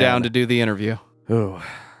Totally man. down to do the interview. Oh,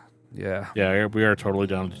 yeah. Yeah, we are totally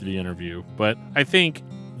down to do the interview. But I think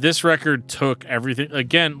this record took everything.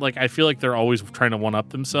 Again, like, I feel like they're always trying to one-up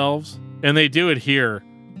themselves. And they do it here.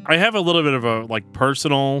 I have a little bit of a, like,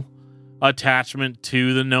 personal attachment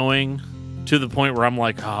to the Knowing, to the point where I'm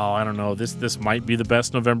like, oh, I don't know, this might be the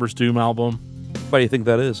best November's Doom album. Why do you think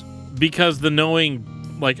that is? Because the Knowing,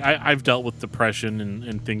 like, I've dealt with depression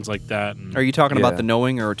and things like that. And Are you talking about the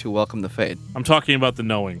Knowing or To Welcome the Fade? I'm talking about the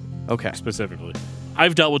Knowing. Okay. Specifically.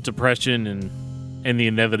 I've dealt with depression and the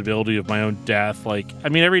inevitability of my own death. Like, I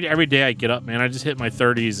mean, every day I get up, man, I just hit my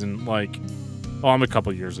 30s and, like, well, I'm a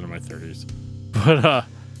couple years into my 30s. But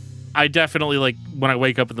I definitely, like, when I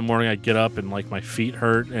wake up in the morning, I get up and, like, my feet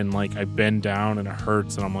hurt and, like, I bend down and it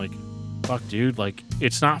hurts and I'm like, fuck, dude, like,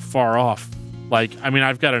 it's not far off. Like, I mean,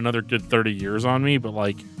 I've got another good 30 years on me, but,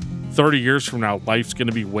 like, 30 years from now, life's going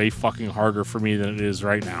to be way fucking harder for me than it is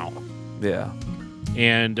right now. Yeah.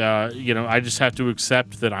 And, you know, I just have to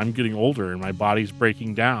accept that I'm getting older and my body's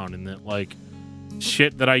breaking down and that, like,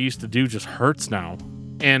 shit that I used to do just hurts now.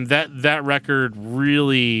 And that record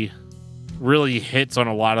really, really hits on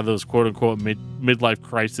a lot of those quote-unquote midlife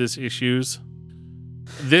crisis issues.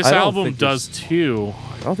 This album does, too.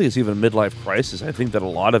 I don't think it's even a midlife crisis. I think that a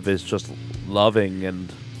lot of it is just loving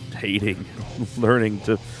and hating, learning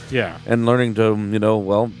to, you know,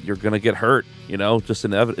 well, you're going to get hurt, you know, just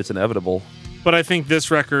it's inevitable. But I think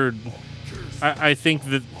this record, I think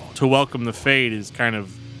that To Welcome the Fade is kind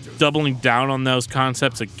of doubling down on those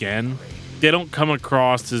concepts again. They don't come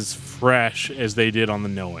across as fresh as they did on the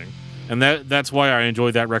Knowing. And that's why I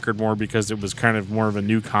enjoyed that record more, because it was kind of more of a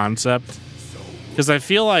new concept. Because I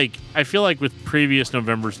feel like with previous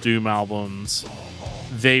November's Doom albums,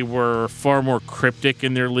 they were far more cryptic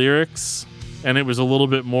in their lyrics. And it was a little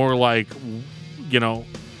bit more like, you know,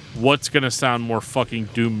 what's going to sound more fucking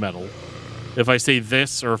doom metal? If I say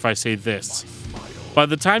this or if I say this. By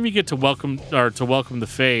the time you get to Welcome the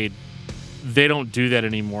Fade, they don't do that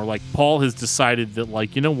anymore. Like, Paul has decided that,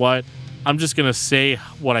 like, you know what? I'm just going to say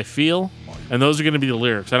what I feel, and those are going to be the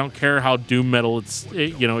lyrics. I don't care how doom metal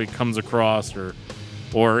it comes across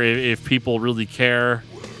or if people really care.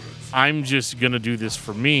 I'm just going to do this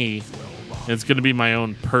for me, and it's going to be my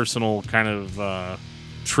own personal kind of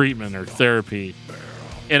treatment or therapy.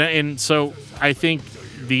 And so I think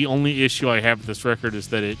the only issue I have with this record is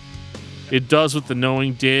that It does what the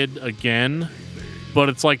Knowing did again, but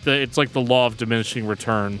it's like the law of diminishing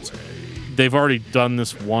returns. They've already done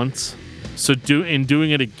this once, so in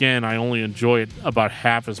doing it again, I only enjoy it about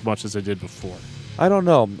half as much as I did before. I don't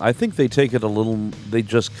know. I think they take it a little. They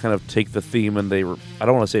just kind of take the theme and I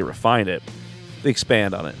don't want to say refine it. They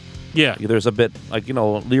expand on it. Yeah. There's a bit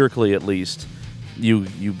lyrically at least. You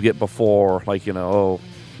get before the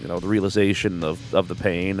realization of the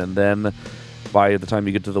pain, and then by the time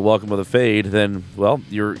you get to the welcome of the fade, then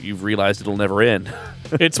you've realized it'll never end.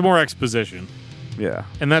 It's more exposition. Yeah.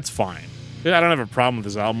 And that's fine. I don't have a problem with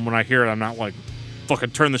this album. When I hear it, I'm not like,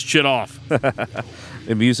 fucking turn this shit off.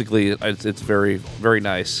 And musically, it's very, very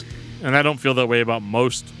nice. And I don't feel that way about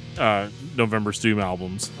most November's Doom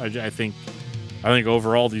albums. I think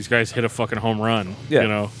overall these guys hit a fucking home run.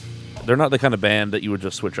 Yeah. They're not the kind of band that you would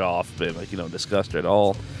just switch off, disgust at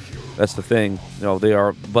all. That's the thing. They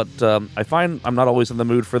are. But I find I'm not always in the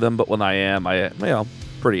mood for them, but when I am,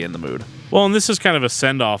 pretty in the mood. Well, and this is kind of a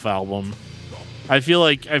send-off album. I feel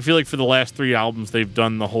like for the last 3 albums, they've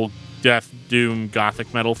done the whole death, doom,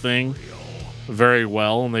 gothic metal thing very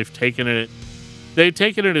well, and they've taken it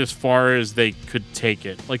as far as they could take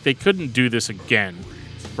it. Like, they couldn't do this again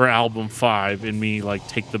for album 5 and me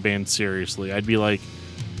take the band seriously. I'd be like,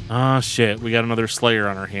 shit, we got another Slayer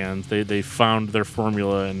on our hands. They found their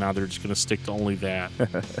formula, and now they're just gonna stick to only that.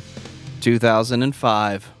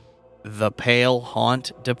 2005, The Pale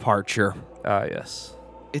Haunt Departure. Ah, yes.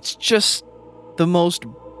 It's just the most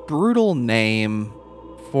brutal name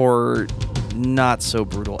for not so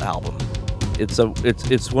brutal album.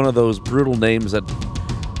 It's one of those brutal names that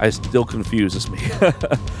still confuses me.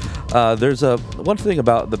 There's one thing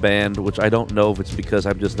about the band which I don't know if it's because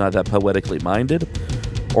I'm just not that poetically minded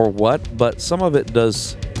or what, but some of it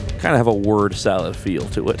does kind of have a word salad feel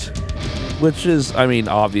to it, which is,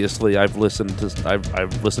 obviously I've listened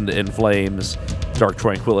to In Flames, Dark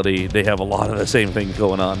Tranquillity. They have a lot of the same thing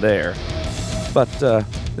going on there. But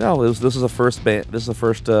this is the first band. This is the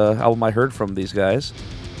first album I heard from these guys,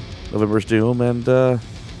 November's Doom, and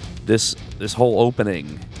this whole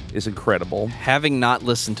opening is incredible. Having not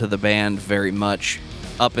listened to the band very much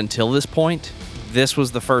up until this point, this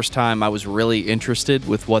was the first time I was really interested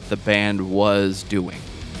with what the band was doing,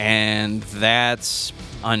 and that's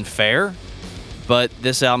unfair. But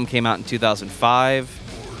this album came out in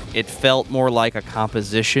 2005. It felt more like a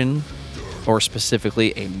composition, or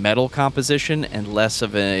specifically a metal composition, and less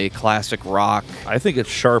of a classic rock. I think it's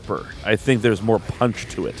sharper. I think there's more punch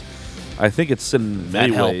to it. I think it's in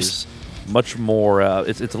many ways much more.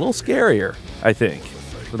 It's a little scarier, I think,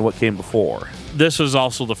 than what came before. This was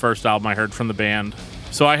also the first album I heard from the band,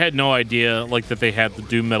 so I had no idea that they had the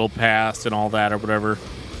doom metal past and all that or whatever.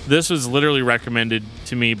 This was literally recommended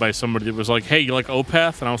to me by somebody that was like, "Hey, you like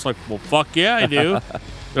Opeth?" And I was like, "Well, fuck yeah, I do."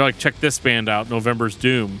 They're like, "Check this band out, November's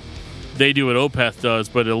Doom. They do what Opeth does,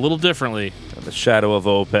 but a little differently." And the shadow of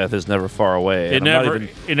Opeth is never far away. It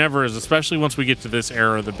never is, especially once we get to this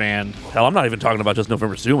era of the band. Hell, I'm not even talking about just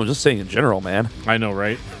November's Doom. I'm just saying in general, man. I know,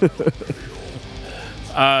 right?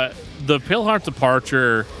 The Pale Haunt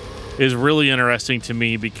Departure is really interesting to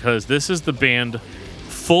me because this is the band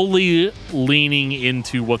fully leaning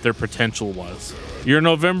into what their potential was. Your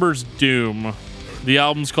November's Doom. The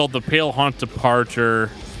album's called The Pale Haunt Departure.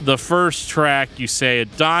 The first track, you say, a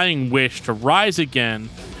dying wish to rise again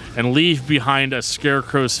and leave behind a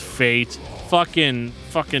scarecrow's fate. Fucking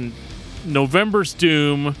November's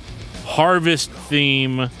Doom, Harvest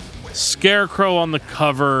theme, Scarecrow on the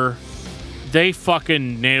cover. They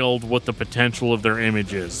fucking nailed what the potential of their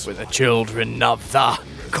image is. With the children of the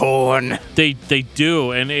corn. They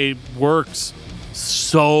do, and it works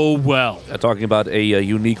so well. Talking about a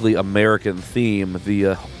uniquely American theme,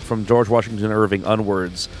 from George Washington Irving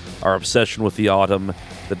onwards, our obsession with the autumn,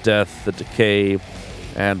 the death, the decay,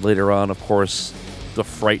 and later on, of course, the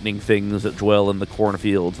frightening things that dwell in the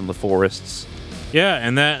cornfields and the forests. Yeah,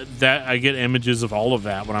 and that I get images of all of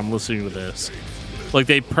that when I'm listening to this.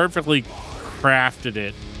 They perfectly crafted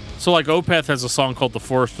it. So Opeth has a song called The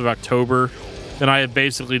Forest of October, and I have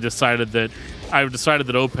basically decided that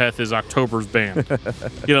Opeth is October's band.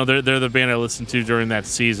 They're the band I listened to during that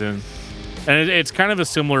season. And it's kind of a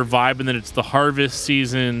similar vibe in that it's the harvest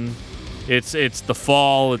season, it's the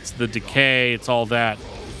fall, it's the decay, it's all that.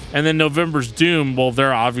 And then November's Doom, well,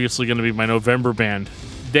 they're obviously going to be my November band.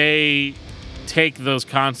 They take those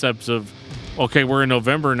concepts of, okay, we're in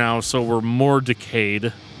November now, so we're more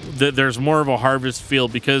decayed. There's more of a harvest feel,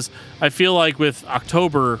 because I feel like with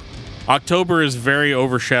October is very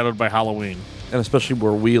overshadowed by Halloween. And especially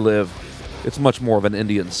where we live, it's much more of an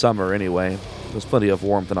Indian summer anyway. There's plenty of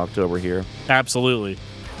warmth in October here. Absolutely.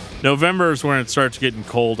 November is when it starts getting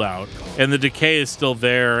cold out, and the decay is still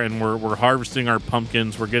there, and we're harvesting our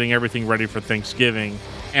pumpkins. We're getting everything ready for Thanksgiving,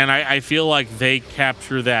 and I feel like they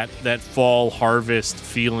capture that fall harvest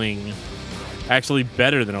feeling actually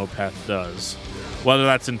better than Opeth does. Whether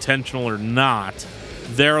that's intentional or not,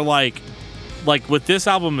 they're like with this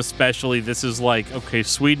album especially, this is like, okay,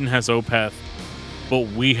 Sweden has Opeth, but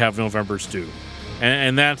we have November's Doom.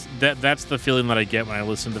 And that's the feeling that I get when I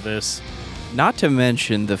listen to this. Not to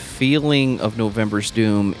mention, the feeling of November's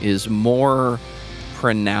Doom is more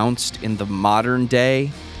pronounced in the modern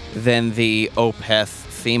day than the Opeth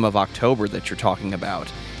theme of October that you're talking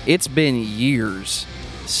about. It's been years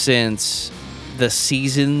since the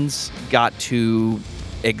seasons got to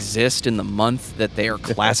exist in the month that they are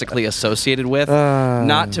classically associated with.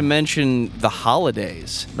 Not to mention the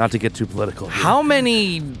holidays. Not to get too political here. How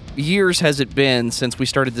many years has it been since we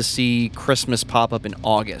started to see Christmas pop up in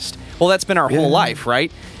August? Well, that's been our whole life,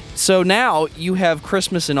 right? So now you have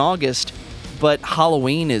Christmas in August, but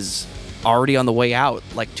Halloween is already on the way out,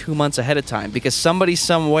 like 2 months ahead of time, because somebody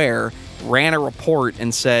somewhere ran a report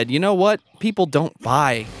and said, you know what? People don't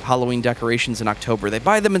buy Halloween decorations in October. They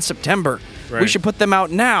buy them in September. Right. We should put them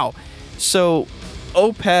out now. So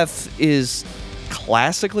Opeth is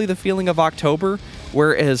classically the feeling of October,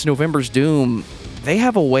 whereas November's Doom, they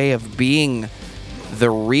have a way of being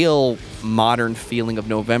the real modern feeling of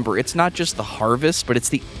November. It's not just the harvest, but it's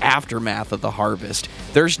the aftermath of the harvest.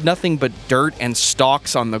 There's nothing but dirt and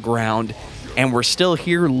stalks on the ground, and we're still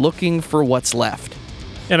here looking for what's left.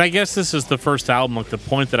 And I guess this is the first album, like the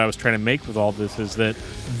point that I was trying to make with all this is that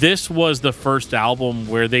this was the first album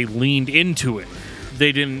where they leaned into it.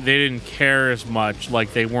 They didn't care as much.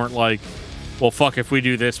 Like, they weren't like, well, fuck, if we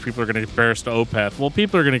do this, people are going to compare us to Opeth. Well,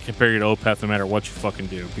 people are going to compare you to Opeth no matter what you fucking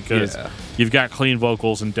do, because you've got clean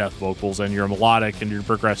vocals and death vocals, and you're melodic and you're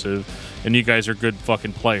progressive, and you guys are good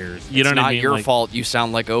fucking players. You know what I mean? It's not your fault you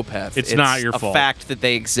sound like Opeth. It's not your fault. It's a fact that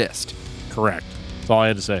they exist. Correct. That's all I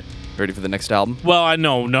had to say. Ready for the next album? Well, I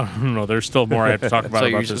know, no. There's still more I have to talk about.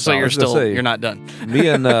 This so album. you're not done. Me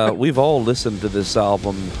and we've all listened to this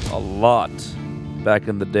album a lot back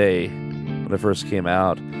in the day when it first came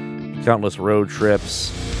out. Countless road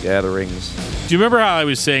trips, gatherings. Do you remember how I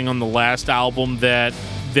was saying on the last album that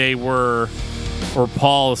they were, or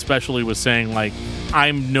Paul especially was saying, like,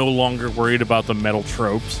 I'm no longer worried about the metal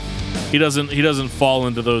tropes. He doesn't fall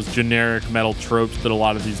into those generic metal tropes that a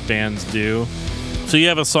lot of these bands do. So you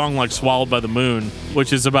have a song like Swallowed by the Moon,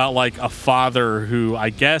 which is about like a father who I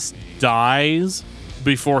guess dies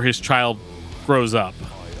before his child grows up.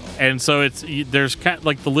 And so there's kind of,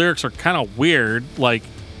 like, the lyrics are kind of weird. Like,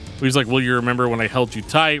 he's like, will you remember when I held you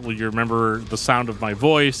tight? Will you remember the sound of my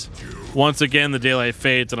voice? Once again, the daylight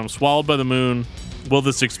fades and I'm swallowed by the moon. Will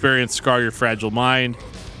this experience scar your fragile mind?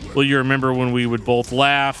 Will you remember when we would both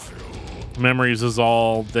laugh? Memories is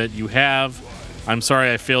all that you have. I'm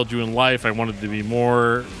sorry I failed you in life. I wanted to be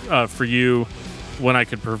more for you when I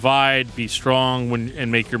could provide, be strong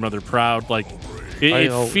and make your mother proud. Like,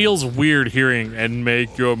 it feels weird hearing and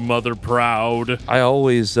make your mother proud. I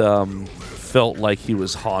always felt like he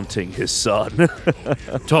was haunting his son.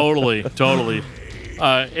 Totally.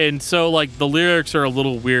 And so, like, the lyrics are a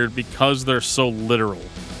little weird because they're so literal.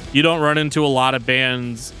 You don't run into a lot of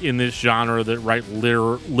bands in this genre that write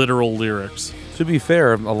literal lyrics. To be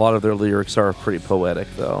fair, a lot of their lyrics are pretty poetic,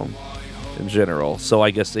 though, in general. So I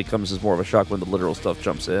guess it comes as more of a shock when the literal stuff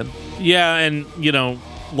jumps in. Yeah, and, you know,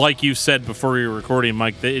 like you said before we were recording,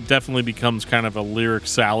 Mike, it definitely becomes kind of a lyric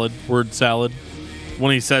salad, word salad.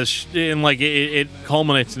 When he says, and like it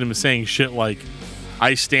culminates in him saying shit like,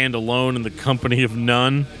 I stand alone in the company of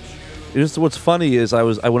none. What's funny is I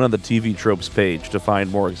went on the TV Tropes page to find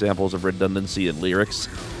more examples of redundancy in lyrics.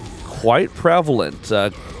 Quite prevalent.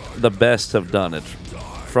 The best have done it.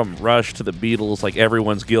 From Rush to the Beatles, like,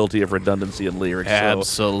 everyone's guilty of redundancy in lyrics.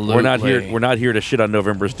 Absolutely. So we're not here to shit on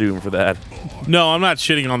November's Doom for that. No, I'm not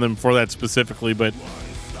shitting on them for that specifically, but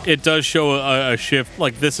it does show a shift.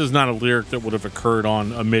 Like, this is not a lyric that would have occurred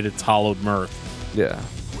on Amid Its Hollowed Mirth. Yeah.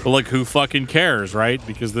 But, like, who fucking cares, right?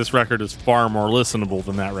 Because this record is far more listenable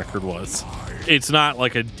than that record was. It's not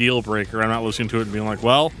like a deal breaker. I'm not listening to it and being like,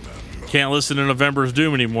 well, can't listen to November's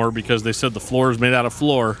Doom anymore because they said the floor is made out of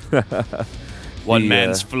floor. One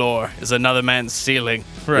man's floor is another man's ceiling.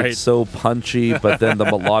 Right. It's so punchy, but then the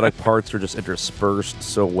melodic parts are just interspersed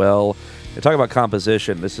so well. And talk about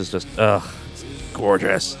composition. This is just, it's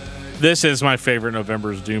gorgeous. This is my favorite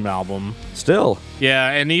November's Doom album. Still. Yeah,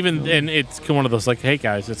 and it's one of those, like, hey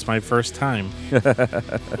guys, it's my first time.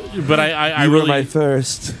 But I you really, were my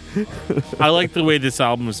first. I like the way this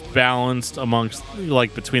album is balanced amongst,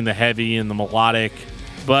 like, between the heavy and the melodic.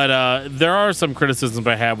 But there are some criticisms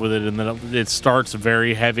I have with it in that it starts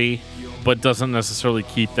very heavy, but doesn't necessarily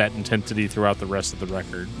keep that intensity throughout the rest of the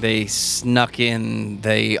record. They snuck in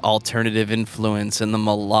the alternative influence and the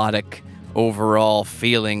melodic overall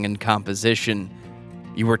feeling and composition.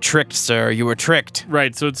 You were tricked, sir. You were tricked.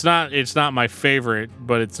 Right, so it's not my favorite,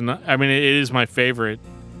 but it's not. I mean, it is my favorite,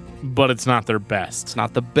 but it's not their best. It's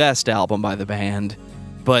not the best album by the band,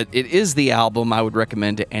 but it is the album I would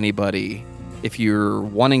recommend to anybody if you're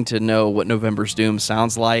wanting to know what November's Doom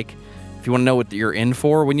sounds like. If you want to know what you're in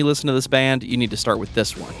for when you listen to this band, you need to start with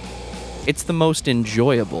this one. It's the most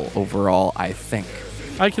enjoyable overall, I think.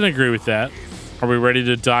 I can agree with that. Are we ready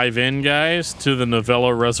to dive in, guys, to the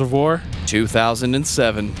Novello Reservoir?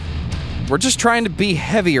 2007. We're just trying to be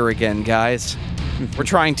heavier again, guys. We're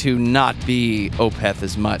trying to not be Opeth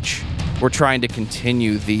as much. We're trying to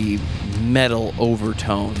continue the metal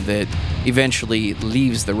overtone that eventually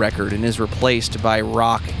leaves the record and is replaced by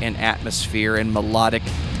rock and atmosphere and melodic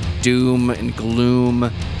doom and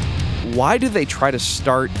gloom. Why do they try to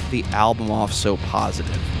start the album off so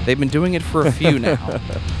positive? They've been doing it for a few now.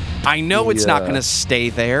 I know it's not going to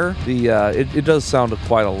stay there. It does sound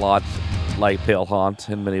quite a lot like Pale Haunt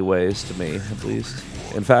in many ways, to me, at least.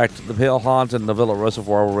 In fact, the Pale Haunt and Novello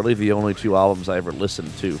Reservoir were really the only two albums I ever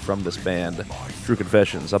listened to from this band, True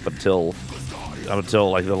Confessions, up until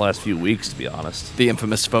like the last few weeks, to be honest. The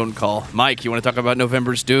infamous phone call. Mike, you want to talk about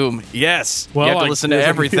November's Doom? Yes. Well, you have to listen to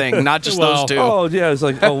everything, not just those two. Oh, yeah, it's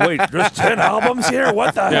like, oh, wait, there's 10 albums here?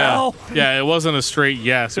 What the hell? Yeah, it wasn't a straight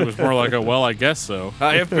yes. It was more like a, well, I guess so.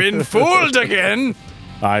 I have been fooled again.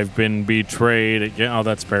 I've been betrayed again. Oh,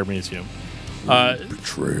 that's Paramecium.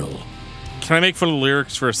 Betrayal. Can I make fun of the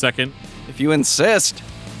lyrics for a second? If you insist.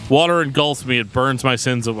 Water engulfs me. It burns my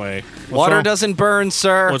sins away. Water doesn't burn,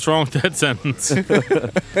 sir. What's wrong with that sentence?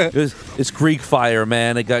 It's Greek fire,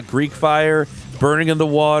 man. It got Greek fire burning in the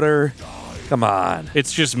water. Come on.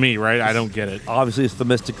 It's just me, right? I don't get it. Obviously, it's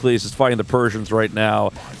Themistocles. It's fighting the Persians right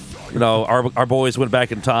now. You know, our boys went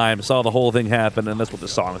back in time, saw the whole thing happen, and that's what the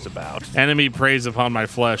song is about. Enemy preys upon my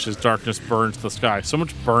flesh as darkness burns the sky. So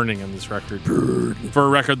much burning in this record. Burn. For a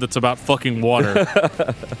record that's about fucking water.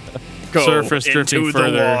 Go Surface drifting into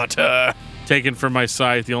further. the water. Taken from my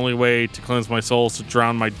sight, the only way to cleanse my soul is to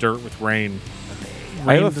drown my dirt with rain.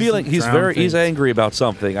 I have a Rain feeling doesn't drown he's things. angry about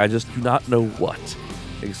something. I just do not know what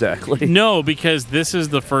exactly. No, because this is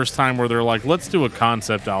the first time where they're like, let's do a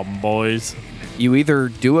concept album, boys. You either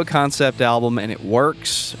do a concept album and it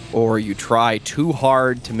works, or you try too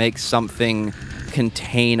hard to make something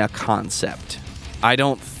contain a concept. I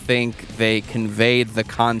don't think they conveyed the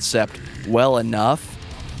concept well enough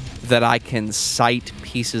that I can cite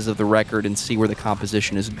pieces of the record and see where the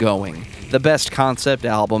composition is going. The best concept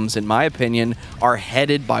albums, in my opinion, are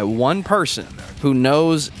headed by one person who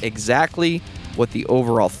knows exactly what the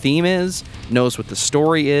overall theme is, knows what the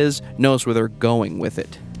story is, knows where they're going with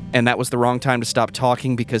it. And that was the wrong time to stop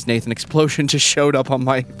talking because Nathan Explosion just showed up on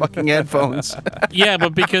my fucking headphones. Yeah,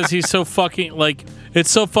 but because he's so fucking, like,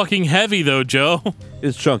 it's so fucking heavy, though, Joe.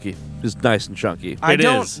 It's chunky. It's nice and chunky. I It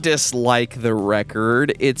don't is. dislike the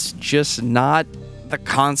record. It's just not the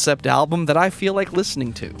concept album that I feel like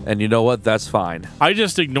listening to. And you know what? That's fine. I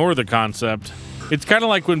just ignore the concept. It's kind of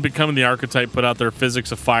like when Becoming the Archetype put out their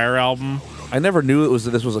Physics of Fire album. I never knew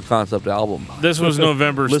this was a concept album. This was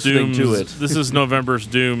November's Listening Doom's. to it. This is November's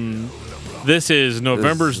Doom. This is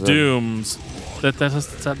November's This is, Doom's.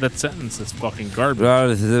 That sentence is fucking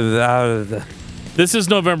garbage. This is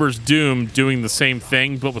November's Doom doing the same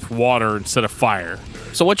thing, but with water instead of fire.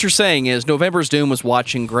 So what you're saying is November's Doom was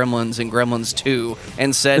watching Gremlins and Gremlins 2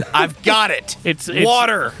 and said, I've got it. It's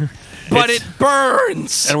water, but it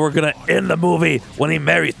burns. And we're gonna end the movie when he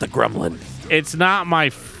marries the gremlin. It's not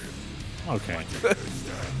my. Okay.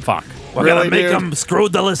 Fuck. We're Really, gonna make dude? him screw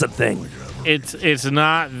the lizard thing. It's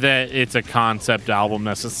not that it's a concept album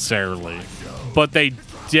necessarily, but they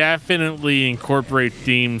definitely incorporate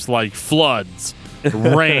themes like floods,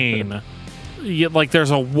 rain. Like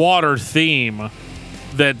there's a water theme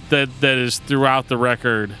that is throughout the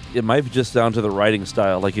record. It might be just down to the writing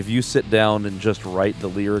style. Like if you sit down and just write the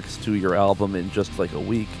lyrics to your album in just like a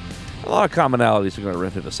week, a lot of commonalities are gonna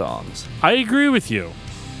rip into songs. I agree with you,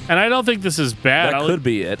 and I don't think this is bad. That could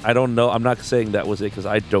be it. I don't know. I'm not saying that was it because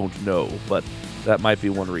I don't know, but that might be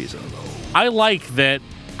one reason. I like that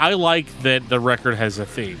the record has a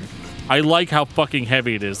theme. I like how fucking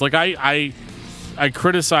heavy it is. Like I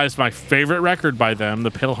criticized my favorite record by them,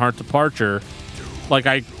 The Pale Heart Departure. Like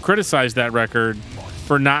I criticized that record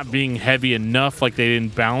for not being heavy enough, like they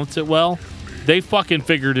didn't balance it well. They fucking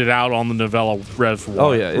figured it out on the Novello Reservoir.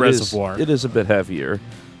 Oh yeah, it is a bit heavier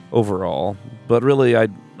overall, but really,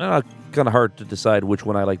 kind of hard to decide which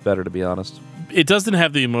one I like better, to be honest. It doesn't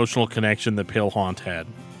have the emotional connection that Pale Haunt had.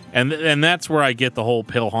 And that's where I get the whole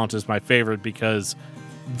Pale Haunt is my favorite, because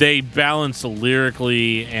they balance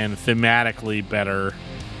lyrically and thematically better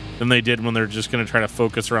than they did when they're just going to try to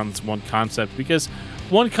focus around this one concept. Because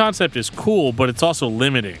one concept is cool, but it's also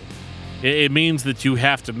limiting. It means that you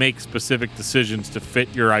have to make specific decisions to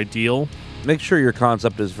fit your ideal. Make sure your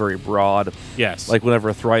concept is very broad. Yes. Like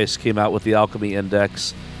whenever Thrice came out with the Alchemy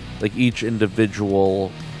Index, like each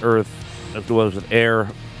individual earth, what was it, air,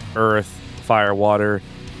 earth, fire, water,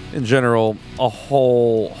 in general, a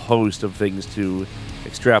whole host of things to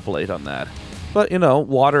extrapolate on that. But,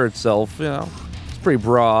 water itself, it's pretty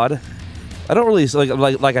broad. I don't really,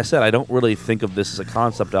 like I said, I don't really think of this as a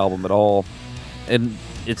concept album at all. And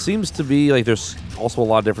it seems to be like there's also a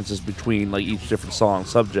lot of differences between like each different song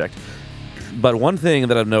subject. But one thing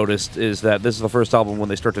that I've noticed is that this is the first album when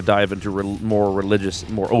they start to dive into more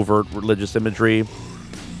overt religious imagery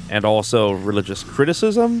and also religious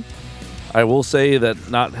criticism. I will say that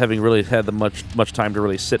not having really had the much time to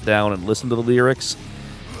really sit down and listen to the lyrics,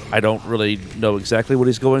 I don't really know exactly what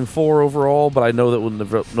he's going for overall, but I know that with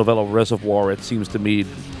the novella Reservoir, it seems to me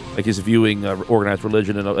like he's viewing organized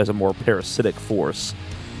religion as a more parasitic force,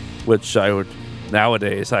 which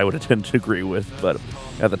nowadays I would tend to agree with, but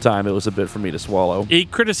at the time it was a bit for me to swallow. He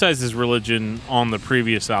criticizes religion on the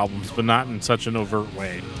previous albums, but not in such an overt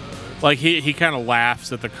way. Like, he kind of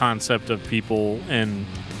laughs at the concept of people and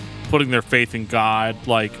putting their faith in God,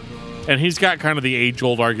 and he's got kind of the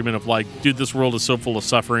age-old argument of like, dude, this world is so full of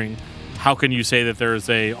suffering. How can you say that there is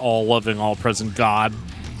a all-loving, all-present God?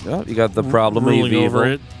 Well, you got the problem of ruling evil. over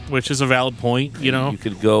it, which is a valid point, You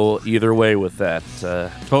could go either way with that.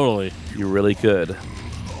 Totally. You really could.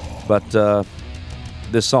 But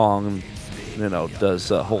this song, does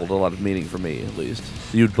hold a lot of meaning for me, at least.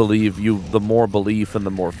 You'd believe the more belief and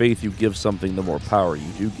the more faith you give something, the more power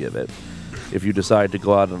you do give it. If you decide to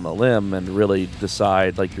go out on a limb and really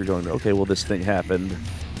decide, like you're going, okay, well, this thing happened,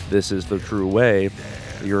 this is the true way,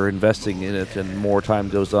 you're investing in it, and more time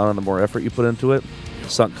goes on and the more effort you put into it,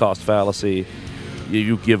 sunk cost fallacy,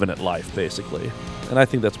 you've given it life, basically. And I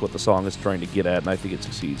think that's what the song is trying to get at, and I think it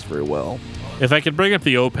succeeds very well. If I could bring up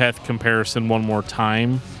the Opeth comparison one more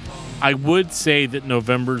time, I would say that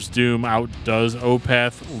November's Doom outdoes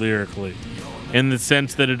Opeth lyrically, in the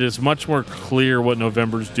sense that it is much more clear what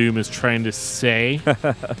November's Doom is trying to say.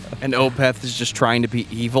 And Opeth is just trying to be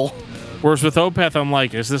evil. Whereas with Opeth, I'm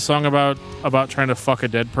like, is this song about trying to fuck a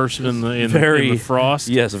dead person in the frost?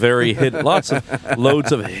 Yes, very hidden. Loads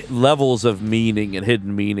of levels of meaning and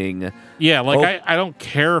hidden meaning. Yeah, I don't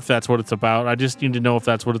care if that's what it's about. I just need to know if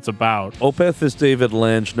that's what it's about. Opeth is David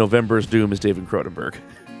Lynch. November's Doom is David Cronenberg.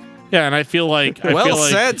 Yeah, and I feel like...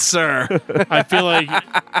 said, sir. I feel like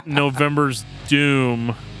November's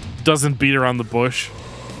Doom doesn't beat around the bush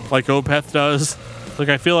like Opeth does. Like,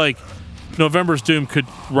 I feel like November's Doom could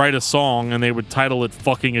write a song and they would title it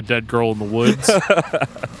Fucking a Dead Girl in the Woods.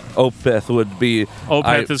 Opeth would be...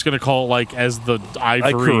 Opeth is going to call it, like, As the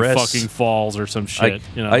Ivory Fucking Falls or some shit.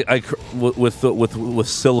 With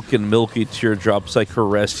silk and milky teardrops, I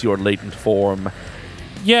caress your latent form.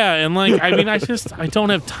 Yeah, and I don't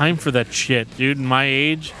have time for that shit, dude. In my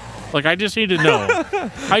age, I just need to know.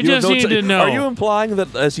 I just need to know. Are you implying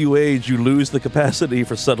that as you age, you lose the capacity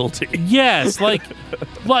for subtlety? Yes,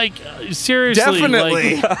 seriously.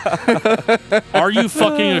 Definitely. Are you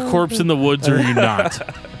fucking a corpse in the woods or are you not?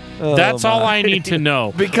 That's all I need to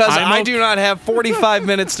know. Because I do not have 45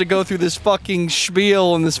 minutes to go through this fucking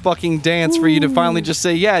spiel and this fucking dance for you to finally just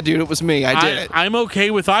say, yeah, dude, it was me. I did it. I'm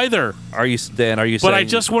okay with either. Are you saying... But I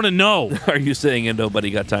just want to know. Are you saying ain't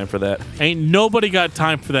nobody got time for that? Ain't nobody got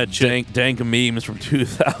time for that shit. Dank memes from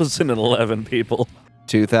 2011, people.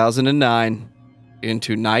 2009.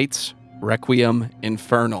 Into Night's Requiem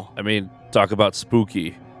Infernal. I mean, talk about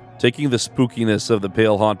spooky. Taking the spookiness of the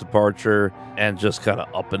Pale Haunt departure and just kind of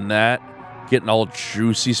upping that, getting all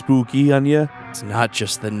juicy spooky on you. It's not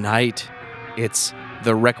just the night, it's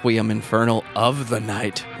the Requiem Infernal of the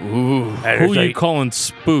night. Ooh. Who are you calling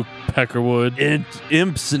spook, Peckerwood?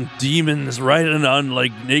 Imps and demons riding on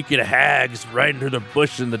like naked hags riding through the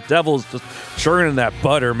bush, and the devil's just churning that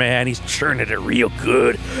butter, man. He's churning it real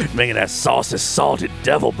good, making that saucy, salted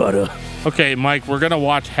devil butter. Okay, Mike, we're going to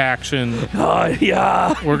watch Haxon. Oh,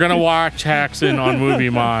 yeah. We're going to watch Haxon on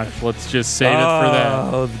Movie Mosh. Let's just say that for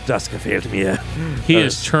that. Oh, the dusk failed me. He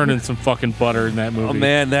is churning some fucking butter in that movie. Oh,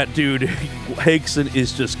 man, that dude, Haxon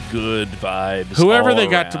is just good vibes. Whoever they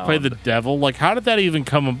got to play the devil, how did that even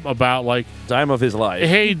come about? Time of his life.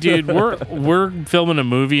 Hey, dude, we're filming a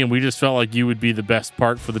movie and we just felt like you would be the best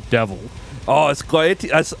part for the devil. Oh, it's great.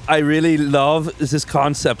 I really love this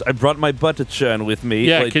concept. I brought my butter churn with me.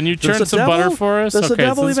 Yeah, can you does churn the some devil- butter for us? Does the Okay,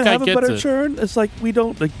 devil so this even guy have a gets butter it. churn? It's like, we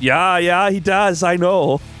don't... Like, yeah, he does. I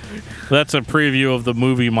know. That's a preview of the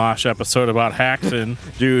Movie Mosh episode about Haxon.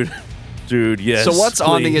 Dude, yes. So what's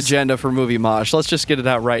on the please. agenda for Movie Mosh? Let's just get it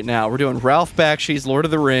out right now. We're doing Ralph Bakshi's Lord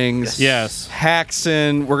of the Rings. Yes.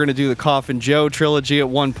 Haxon. We're going to do the Coffin Joe trilogy at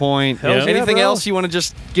one point. Hells yeah, Anything bro. else you want to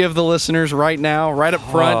just give the listeners right now, right up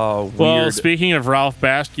front? Oh, Well, weird. speaking of Ralph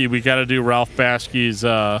Bakshi, we got to do Ralph Bakski's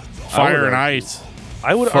Fire and Ice.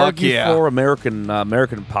 I would Fuck argue yeah. for American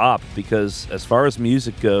pop, because as far as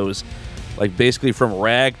music goes, like basically from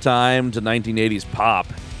ragtime to 1980s pop,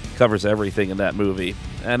 covers everything in that movie,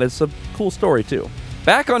 and it's a cool story too.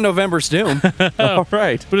 Back on November's Doom. All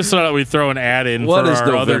right, We just thought we'd throw an ad in what for is our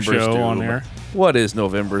November's other show Doom? on there. What is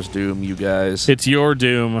November's Doom, you guys? It's your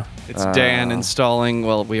doom. It's Dan installing.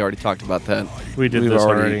 Well, we already talked about that. We did We've this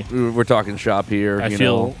already. We're talking shop here. I you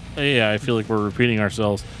feel, know. I feel like we're repeating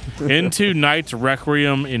ourselves. Into Night's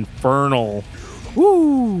Requiem Infernal.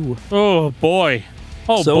 Woo! Oh boy,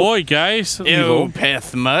 So- boy, guys. Ew,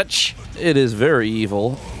 Peth much. It is very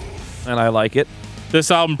evil, and I like it. This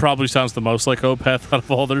album probably sounds the most like Opeth out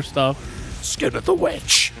of all their stuff. Skin of the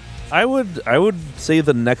Witch. I would say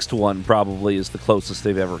the next one probably is the closest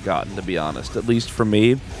they've ever gotten, to be honest, at least for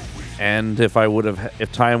me. And if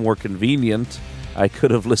time were convenient, I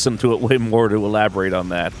could have listened to it way more to elaborate on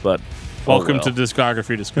that. But Welcome to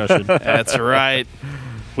discography discussion. That's right.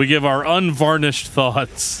 We give our unvarnished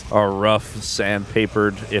thoughts. our rough,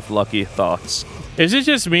 sandpapered, if lucky, thoughts. Is it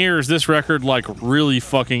just me, or is this record like really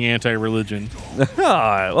fucking anti-religion?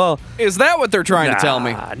 Well, Is that what they're trying to tell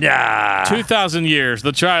me? Nah. 2,000 years,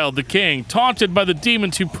 the child, the king, taunted by the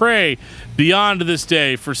demons who pray beyond this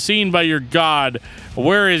day, foreseen by your God.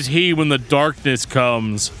 Where is he when the darkness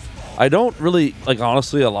comes? I don't really, like,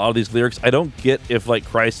 honestly, a lot of these lyrics, I don't get if, like,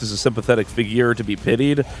 Christ is a sympathetic figure to be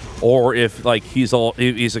pitied, or if, like, he's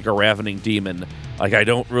like a ravening demon. Like, I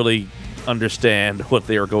don't really understand what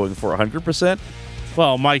they are going for 100%.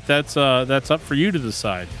 Well, Mike, that's up for you to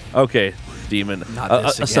decide. Okay, demon. Not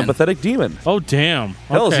this A again. sympathetic demon. Oh, damn.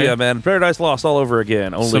 Hells Okay. yeah, man. Paradise Lost all over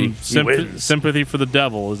again. Only Some he wins. sympathy for the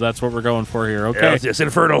devil, is that's what we're going for here. Okay. Yes, yes,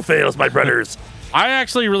 Inferno fails, my brothers. I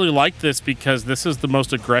actually really like this because this is the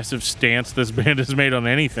most aggressive stance this band has made on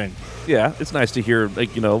anything. Yeah, it's nice to hear,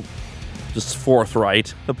 like, you know, just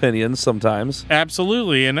forthright opinions sometimes.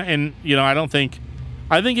 Absolutely. And you know, I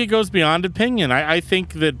think it goes beyond opinion. I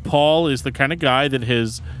think that Paul is the kind of guy that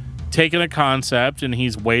has taken a concept and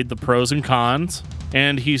he's weighed the pros and cons,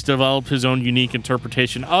 and he's developed his own unique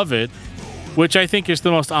interpretation of it, which I think is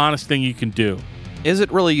the most honest thing you can do. Is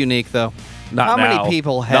it really unique, though? Not How now. many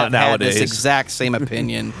people Not have had nowadays. this exact same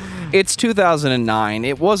opinion? It's 2009.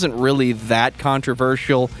 It wasn't really that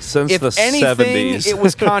controversial. Since if the anything, 70s. it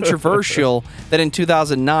was controversial that in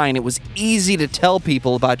 2009 it was easy to tell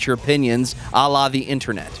people about your opinions, a la the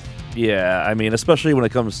internet. Yeah, I mean, especially when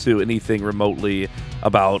it comes to anything remotely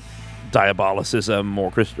about diabolicism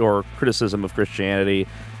or criticism of Christianity,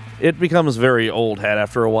 it becomes very old hat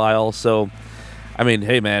after a while. So, I mean,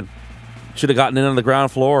 hey, man, should have gotten in on the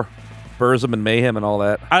ground floor. Burzum and Mayhem and all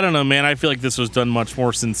that. I don't know, man. I feel like this was done much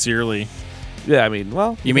more sincerely. Yeah, I mean,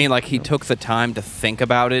 well, You mean like he took the time to think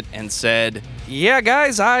about it and said, "Yeah,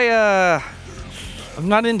 guys, I'm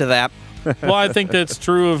not into that." Well, I think that's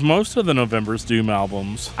true of most of the November's Doom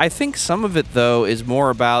albums. I think some of it, though, is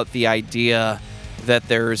more about the idea that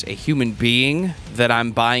there's a human being that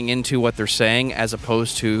I'm buying into what they're saying as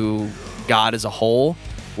opposed to God as a whole.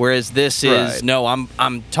 Whereas this is, Right. no,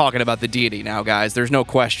 I'm talking about the deity now, guys. There's no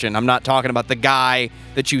question. I'm not talking about the guy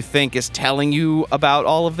that you think is telling you about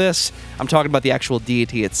all of this. I'm talking about the actual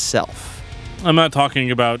deity itself. I'm not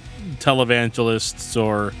talking about televangelists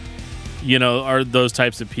or, you know, are those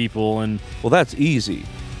types of people. And well, that's easy.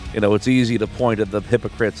 You know, it's easy to point at the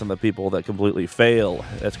hypocrites and the people that completely fail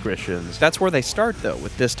as Christians. That's where they start, though,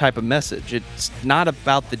 with this type of message. It's not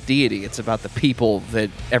about the deity. It's about the people that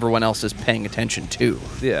everyone else is paying attention to.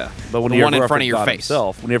 Yeah, but when The you one ever in go front after of your God face.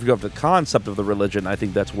 himself, when you ever go after the concept of the religion, I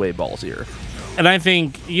think that's way ballsier. And I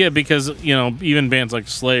think, yeah, because, you know, even bands like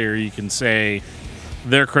Slayer, you can say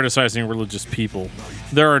they're criticizing religious people.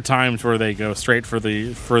 There are times where they go straight for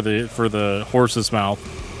the horse's mouth,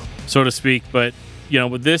 so to speak. But, you know,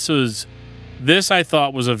 but this I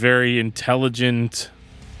thought was a very intelligent,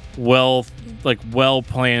 well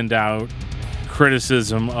planned out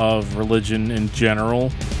criticism of religion in general,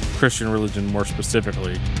 Christian religion more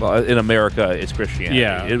specifically. Well, in America, it's Christianity.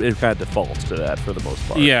 Yeah. It kind of defaults to that for the most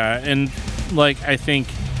part. Yeah, and like I think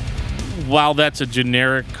while that's a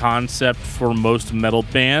generic concept for most metal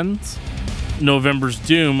bands, November's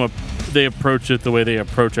Doom they approach it the way they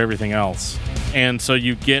approach everything else. And so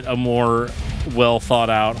you get a more well thought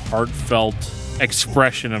out, heartfelt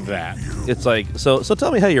expression of that. It's like, so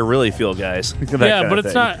tell me how you really feel, guys. Yeah, but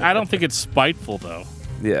it's not, I don't think it's spiteful though.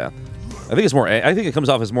 Yeah. I think it's more, I think it comes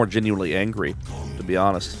off as more genuinely angry, to be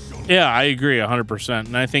honest. Yeah, I agree 100%.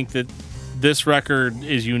 And I think that this record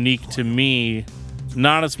is unique to me,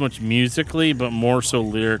 not as much musically, but more so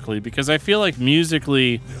lyrically, because I feel like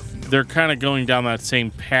musically they're kind of going down that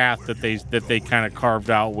same path that they kind of carved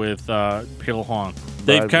out with Pale Haunt.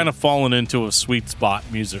 They've kind of fallen into a sweet spot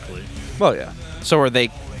musically. Well, yeah. So are they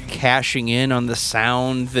cashing in on the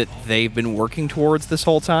sound that they've been working towards this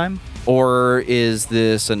whole time? Or is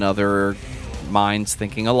this another minds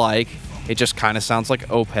thinking alike? It just kind of sounds like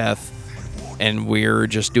Opeth, and we're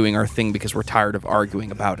just doing our thing because we're tired of arguing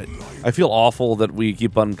about it. I feel awful that we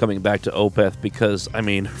keep on coming back to Opeth because, I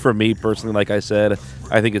mean, for me personally, like I said,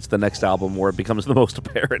 I think it's the next album where it becomes the most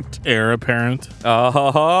apparent. Heir apparent.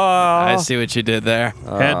 I see what you did there.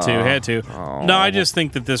 Had to. No, I just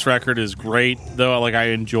think that this record is great, though. Like, I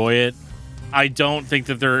enjoy it. I don't think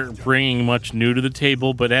that they're bringing much new to the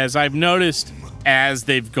table, but as I've noticed, as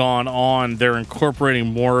they've gone on, they're incorporating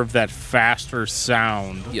more of that faster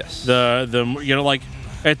sound. Yes. Like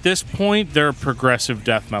at this point, they're a progressive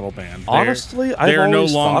death metal band. Honestly, I've they're no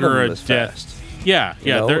always longer thought of them a as death. fast. Yeah.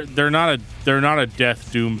 You know? They're not a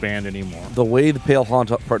death doom band anymore. The way the Pale Haunt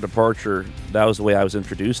Departure, that was the way I was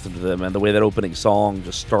introduced into them, and the way that opening song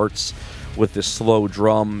just starts with this slow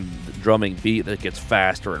drumming beat that gets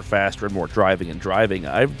faster and faster and more driving.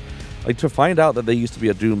 Like, to find out that they used to be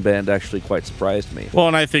a doom band actually quite surprised me. Well,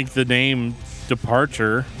 and I think the name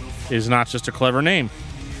Departure is not just a clever name.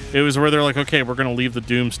 It was where they're like, okay, we're going to leave the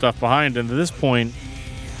doom stuff behind, and at this point,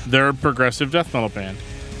 they're a progressive death metal band.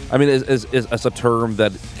 I mean, is a term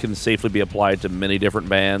that can safely be applied to many different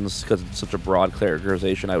bands because it's such a broad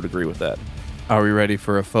characterization. I would agree with that. Are we ready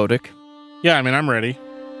for a photic? Yeah, I mean, I'm ready.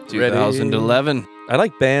 2011. I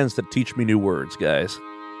like bands that teach me new words, guys.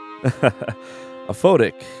 A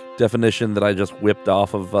photic, definition that I just whipped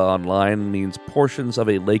off of online, means portions of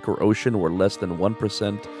a lake or ocean where less than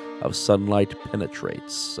 1% of sunlight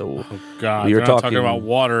penetrates. So, God, we are we're not talking about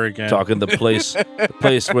water again. Talking the place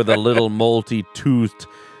where the little multi-toothed,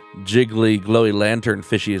 jiggly, glowy lantern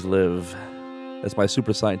fishies live. That's my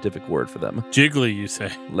super scientific word for them. Jiggly, you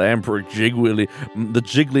say? Lamprey, jiggly. The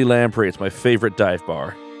jiggly lamprey. It's my favorite dive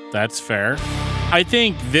bar. That's fair. I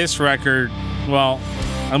think this record, well,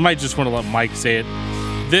 I might just want to let Mike say it.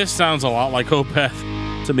 This sounds a lot like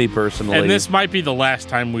Opeth. To me personally. And this might be the last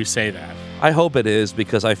time we say that. I hope it is,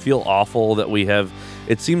 because I feel awful that we have...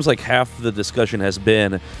 It seems like half the discussion has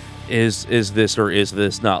been, is this or is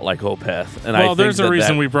this not like Opeth? And well, there's a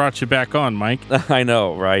reason we brought you back on, Mike. I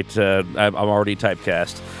know, right? I'm already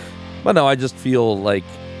typecast. But no, I just feel like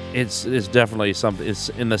it's definitely something... It's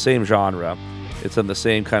in the same genre. It's in the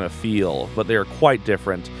same kind of feel, but they are quite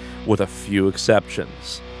different with a few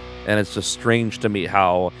exceptions. And it's just strange to me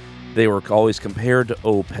how they were always compared to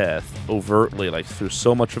Opeth overtly, like through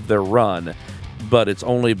so much of their run, but it's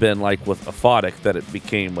only been like with Aphotic that it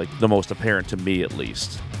became like the most apparent to me, at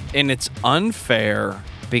least. And it's unfair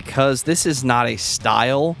because this is not a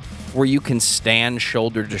style where you can stand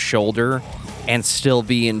shoulder to shoulder and still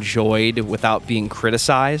be enjoyed without being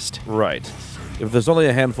criticized. Right. If there's only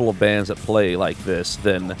a handful of bands that play like this,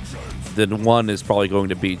 then one is probably going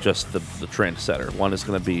to be just the trendsetter. One is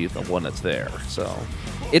going to be the one that's there. So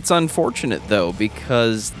it's unfortunate, though,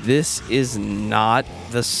 because this is not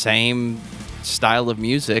the same style of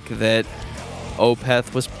music that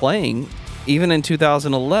Opeth was playing even in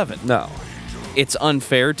 2011. No. It's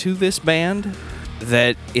unfair to this band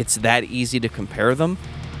that it's that easy to compare them.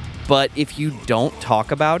 But if you don't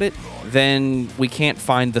talk about it, then we can't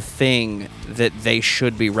find the thing that they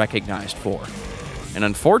should be recognized for. And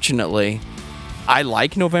unfortunately, I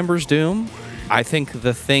like November's Doom. I think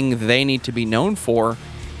the thing they need to be known for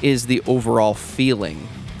is the overall feeling,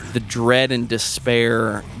 the dread and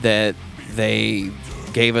despair that they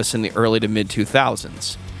gave us in the early to mid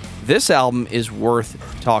 2000s. This album is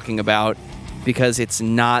worth talking about because it's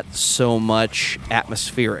not so much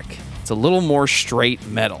atmospheric. It's a little more straight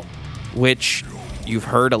metal, which you've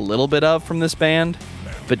heard a little bit of from this band,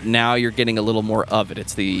 but now you're getting a little more of it.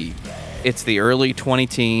 It's the early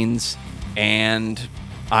 20-teens, and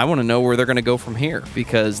I want to know where they're going to go from here,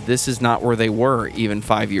 because this is not where they were even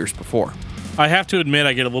 5 years before. I have to admit,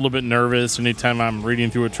 I get a little bit nervous anytime I'm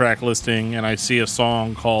reading through a track listing and I see a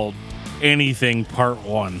song called Anything Part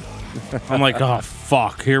 1. I'm like, oh,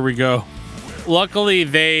 fuck, here we go. Luckily,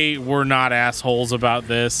 they were not assholes about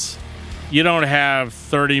this. You don't have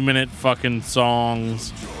 30-minute fucking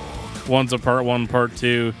songs. One's a part 1, part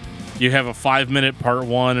 2. You have a 5-minute part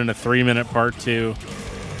 1 and a 3-minute part 2.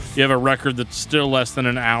 You have a record that's still less than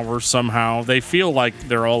an hour somehow. They feel like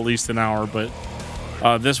they're all at least an hour, but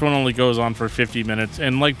this one only goes on for 50 minutes.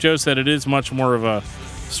 And like Joe said, it is much more of a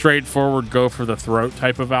straightforward go for the throat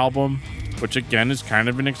type of album, which again is kind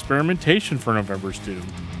of an experimentation for November's Doom.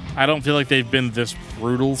 I don't feel like they've been this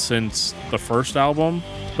brutal since the first album,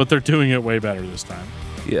 but they're doing it way better this time.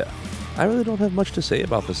 Yeah. I really don't have much to say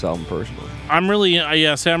about this album personally. I'm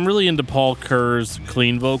really into Paul Kerr's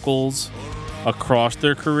clean vocals across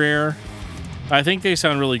their career. I think they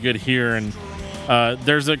sound really good here, and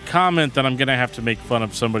there's a comment that I'm gonna have to make fun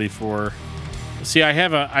of somebody for. See,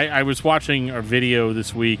 I was watching a video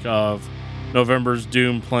this week of November's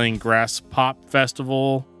Doom playing Grass Pop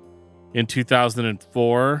Festival in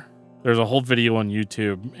 2004. There's a whole video on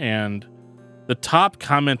YouTube, and the top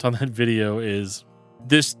comment on that video is,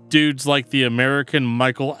 "This dude's like the American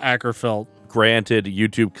Michael Ackerfeld." Granted,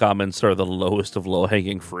 YouTube comments are the lowest of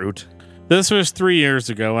low-hanging fruit. This was 3 years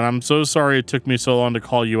ago, and I'm so sorry it took me so long to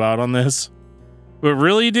call you out on this. But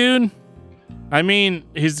really, dude? I mean,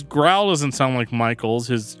 his growl doesn't sound like Michael's.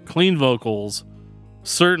 His clean vocals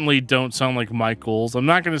certainly don't sound like Michael's. I'm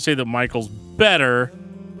not going to say that Michael's better,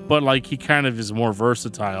 but like he kind of is more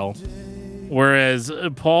versatile. Whereas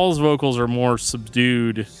Paul's vocals are more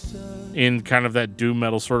subdued in kind of that doom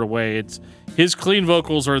metal sort of way. It's his clean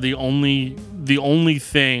vocals are the only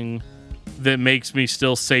thing that makes me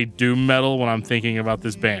still say doom metal when I'm thinking about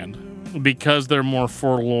this band, because they're more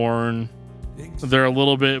forlorn. They're a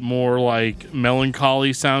little bit more like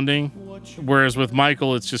melancholy sounding, whereas with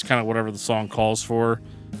Michael, it's just kind of whatever the song calls for.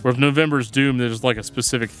 With November's Doom, there's like a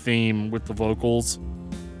specific theme with the vocals.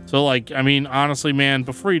 So like, I mean, honestly, man,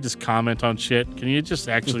 before you just comment on shit, can you just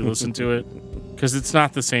actually listen to it? Because it's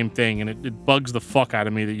not the same thing, and it bugs the fuck out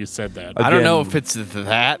of me that you said that. I don't know if it's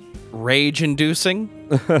that rage-inducing.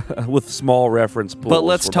 With small reference pools. But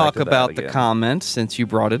let's talk about the comment since you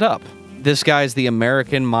brought it up. This guy's the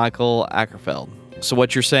American Michael Ackerfeld. So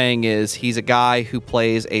what you're saying is he's a guy who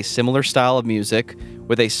plays a similar style of music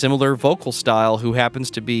with a similar vocal style who happens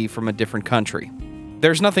to be from a different country.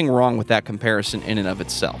 There's nothing wrong with that comparison in and of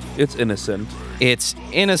itself. It's innocent. It's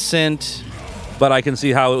innocent. But I can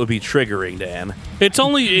see how it would be triggering, Dan. It's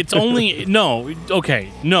only, no, okay,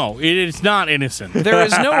 no, it is not innocent. There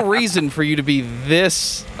is no reason for you to be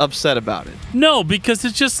this upset about it. No, because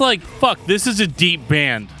it's just like, fuck, this is a deep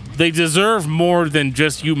band. They deserve more than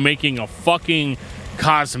just you making a fucking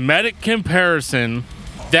cosmetic comparison.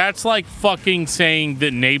 That's like fucking saying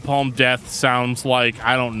that Napalm Death sounds like,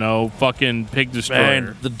 I don't know, fucking Pig Destroyer.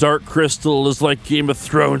 Man, the Dark Crystal is like Game of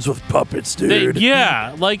Thrones with puppets, dude.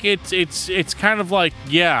 Yeah, like it's kind of like,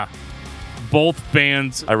 yeah, both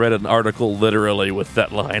bands. I read an article literally with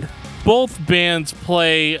that line. Both bands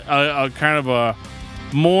play a kind of a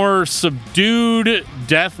more subdued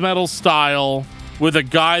death metal style with a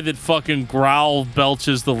guy that fucking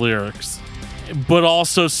belches the lyrics, but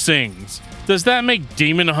also sings. Does that make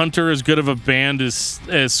Demon Hunter as good of a band as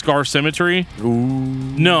Scar Symmetry? Ooh.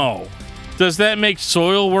 No. Does that make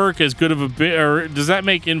Soilwork as good of a band, or does that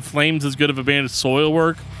make In Flames as good of a band as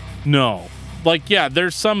Soilwork? No. Like, yeah,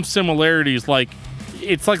 there's some similarities. Like,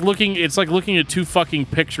 it's like looking at two fucking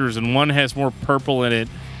pictures, and one has more purple in it,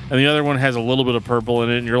 and the other one has a little bit of purple in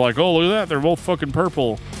it, and you're like, oh, look at that, they're both fucking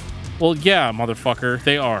purple. Well, yeah, motherfucker,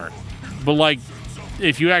 they are. But like,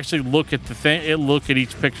 if you actually look at look at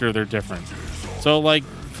each picture, they're different. So like,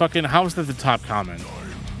 fucking, how is that the top comment?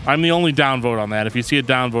 I'm the only downvote on that. If you see a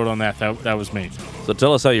downvote on that was me. So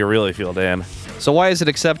tell us how you really feel, Dan. So why is it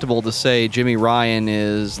acceptable to say Jimmy Ryan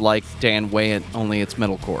is like Dan Wayant, only it's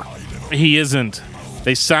metalcore? He isn't.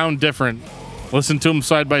 They sound different. Listen to them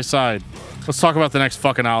side by side. Let's talk about the next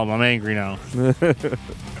fucking album. I'm angry now.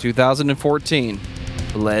 2014,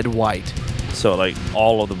 Bled White. So like,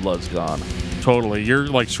 all of the blood's gone. Totally. You're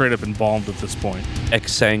like straight up embalmed at this point.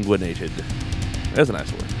 Exsanguinated. That's a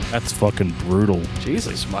nice word. That's fucking brutal.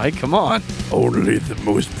 Jesus, Mike, come on. Only the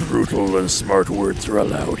most brutal and smart words are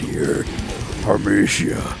allowed here.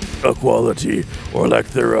 Harmatia, a quality or lack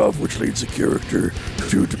thereof which leads a character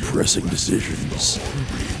to depressing decisions.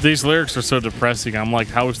 These lyrics are so depressing. I'm like,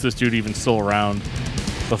 how is this dude even still around?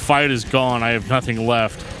 The fight is gone. I have nothing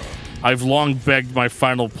left. I've long begged my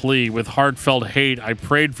final plea. With heartfelt hate, I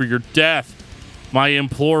prayed for your death. My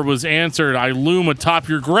implore was answered. I loom atop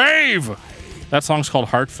your grave. That song's called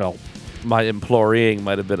Heartfelt. My imploring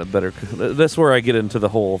might have been a better... That's where I get into the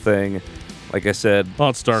whole thing. Like I said... Well,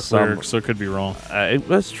 it's dark lyrics, so it could be wrong.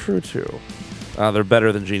 That's true, too. They're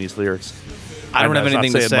better than Genie's lyrics. I don't have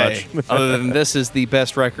anything to say other than this is the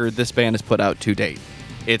best record this band has put out to date.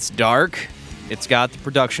 It's dark. It's got the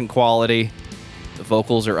production quality. The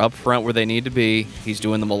vocals are up front where they need to be. He's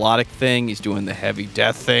doing the melodic thing. He's doing the heavy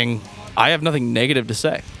death thing. I have nothing negative to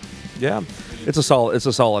say. Yeah, it's a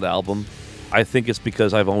solid album. I think it's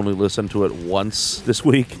because I've only listened to it once this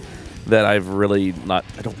week that I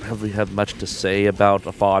don't really have much to say about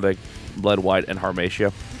Aphotic, Blood White, and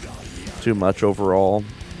Harmatia. Too much overall,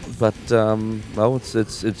 but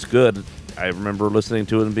it's good. I remember listening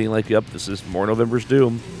to it and being like, "Yep, this is more November's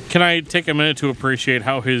Doom." Can I take a minute to appreciate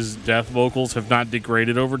how his death vocals have not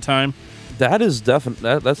degraded over time? That's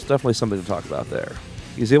definitely something to talk about there.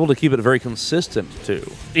 He's able to keep it very consistent too.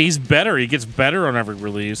 He's better. He gets better on every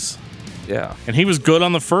release. Yeah, And he was good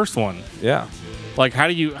on the first one. yeah. Like, how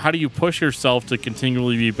do you push yourself to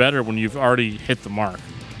continually be better when you've already hit the mark?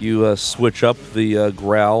 You switch up the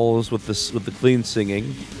growls with the clean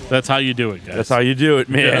singing. That's how you do it, guys. That's how you do it,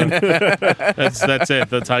 man. That's it.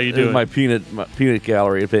 That's how you do it. My peanut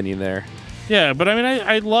gallery opinion there. Yeah, but I mean,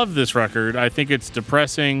 I love this record. I think it's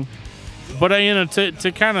depressing, but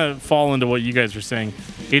to kind of fall into what you guys are saying,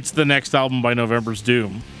 it's the next album by November's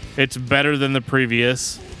Doom. It's better than the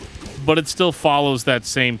previous, but it still follows that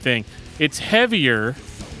same thing. It's heavier.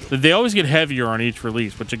 They always get heavier on each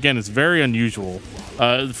release, which again is very unusual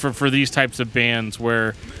for these types of bands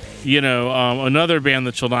where, another band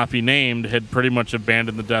that shall not be named had pretty much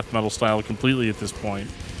abandoned the death metal style completely at this point.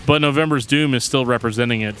 But November's Doom is still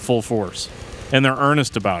representing it full force, and they're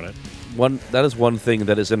earnest about it. That is one thing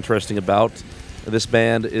that is interesting about this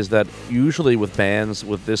band is that usually with bands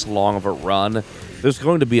with this long of a run, there's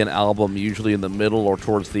going to be an album usually in the middle or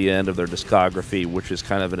towards the end of their discography, which is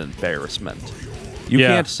kind of an embarrassment. You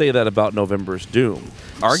can't say that about November's Doom.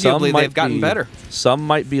 Arguably, they've gotten better. Some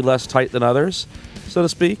might be less tight than others, so to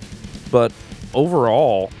speak, but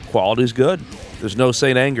overall, quality's good. There's no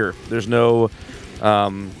Saint Anger. There's no,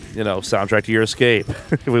 Soundtrack to Your Escape,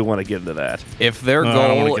 if we want to get into that. If their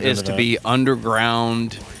goal is to be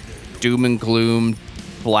underground, doom and gloom,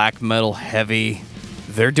 black metal heavy,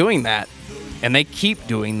 they're doing that. And they keep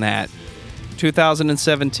doing that.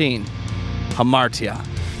 2017, Hamartia.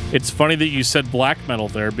 It's funny that you said black metal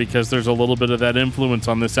there because there's a little bit of that influence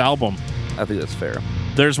on this album. I think that's fair.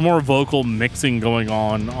 There's more vocal mixing going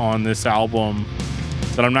on this album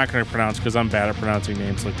that I'm not going to pronounce because I'm bad at pronouncing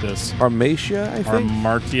names like this. Harmatia, I think?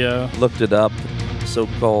 Hamartia. Looked it up.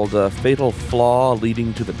 So-called fatal flaw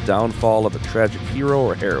leading to the downfall of a tragic hero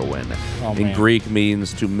or heroine. In Greek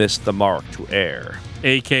means to miss the mark, to err.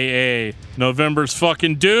 AKA November's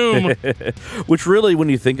fucking Doom. Which really, when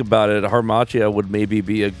you think about it, Harmatia would maybe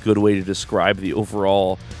be a good way to describe the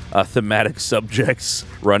overall thematic subjects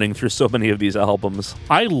running through so many of these albums.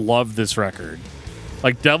 I love this record.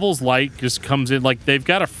 Like, Devil's Light just comes in, like, they've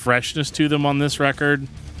got a freshness to them on this record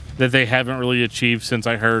that they haven't really achieved since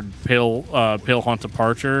I heard Pale Haunt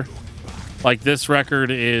Departure. Like, this record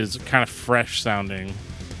is kind of fresh sounding.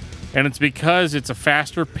 And it's because it's a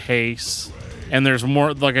faster pace, and there's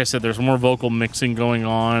more, like I said, there's more vocal mixing going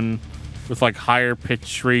on with, like, higher pitched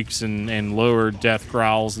shrieks and lower death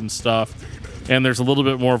growls and stuff. And there's a little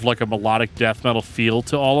bit more of, like, a melodic death metal feel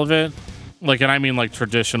to all of it. Like, and I mean, like,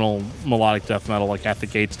 traditional melodic death metal, like At the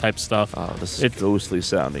Gates type stuff. Oh, this is ghostly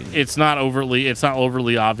sounding. It's not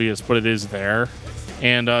overly obvious, but it is there.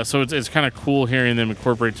 And so it's kind of cool hearing them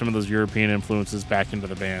incorporate some of those European influences back into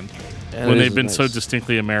the band when they've been so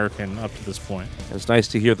distinctly American up to this point. It's nice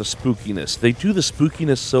to hear the spookiness. They do the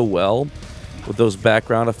spookiness so well with those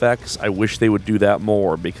background effects. I wish they would do that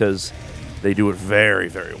more because they do it very,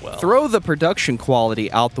 very well. Throw the production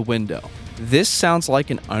quality out the window. This sounds like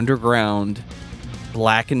an underground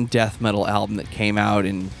black and death metal album that came out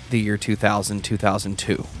in the year 2000,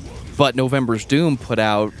 2002. But November's Doom put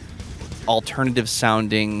out alternative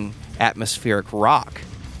sounding atmospheric rock.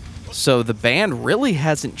 So the band really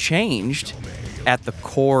hasn't changed at the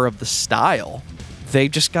core of the style. They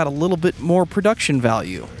just got a little bit more production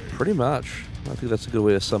value. Pretty much. I think that's a good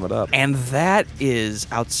way to sum it up. And that is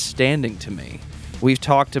outstanding to me. We've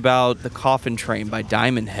talked about The Coffin Train by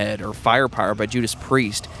Diamond Head or Firepower by Judas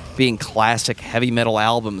Priest being classic heavy metal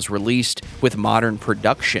albums released with modern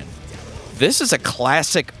production. This is a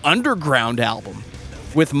classic underground album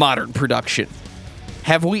with modern production.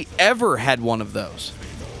 Have we ever had one of those?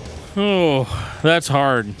 Oh, that's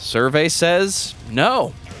hard. Survey says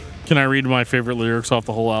no. Can I read my favorite lyrics off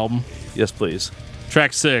the whole album? Yes, please.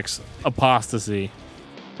 Track 6, Apostasy.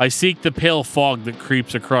 I seek the pale fog that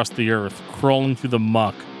creeps across the earth, crawling through the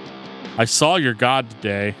muck. I saw your God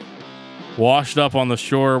today, washed up on the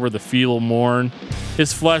shore where the feeble mourn.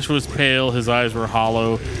 His flesh was pale, his eyes were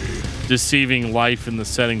hollow. deceiving life in the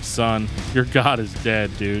setting sun. Your God is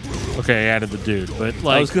dead, dude. Okay, I added the dude, but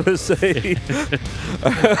like, I was gonna say,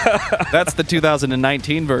 That's the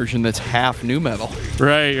 2019 version that's half new metal.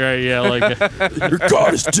 right, yeah, like, Your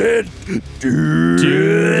God is dead,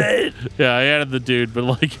 dude. yeah, I added the dude, but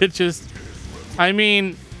like, it just, I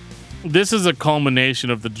mean, this is a culmination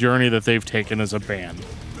of the journey that they've taken as a band.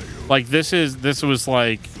 Like, this was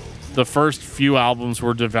like the first few albums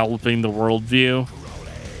were developing the worldview,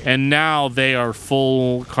 and now they are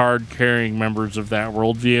full card-carrying members of that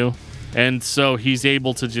worldview. And so he's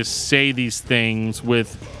able to just say these things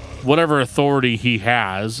with whatever authority he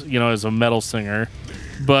has, as a metal singer.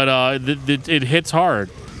 But it hits hard.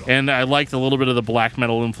 And I liked a little bit of the black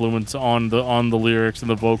metal influence on the lyrics and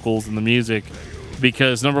the vocals and the music,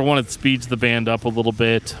 because number one, it speeds the band up a little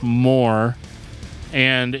bit more,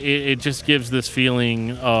 and it just gives this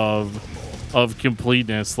feeling of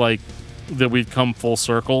completeness, like that we've come full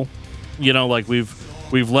circle. Like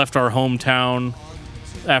we've left our hometown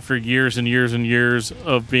after years and years and years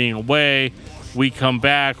of being away. We come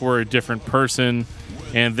back, we're a different person,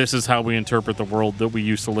 and this is how we interpret the world that we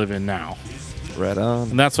used to live in now. right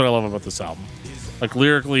on. And that's what I love about this album. Like,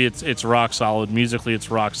 lyrically, it's rock solid. Musically, it's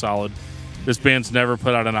rock solid. This band's never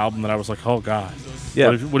put out an album that I was like, oh god, Yeah.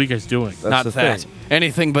 what are you guys doing? That's Not the that. thing.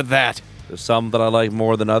 Anything but that. There's some that I like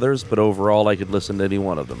more than others, but overall, I could listen to any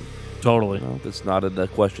one of them. Totally. It's not a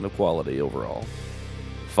question of quality overall.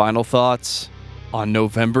 Final thoughts on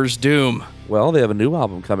November's Doom Well, they have a new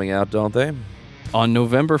album coming out, don't they? on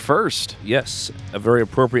November 1st. Yes, a very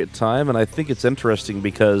appropriate time, and I think it's interesting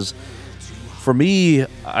because for me,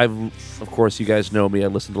 of course, you guys know me, I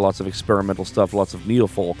listen to lots of experimental stuff, lots of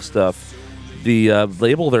neo-folk stuff. The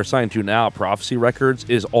label they're signed to now, Prophecy Records,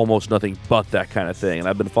 is almost nothing but that kind of thing, and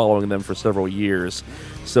I've been following them for several years,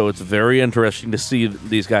 so it's very interesting to see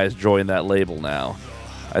these guys join that label now.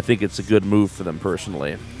 I think it's a good move for them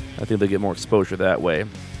personally. I think they get more exposure that way.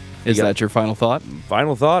 Is Yeah. that your final thought?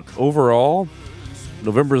 Final thought, overall,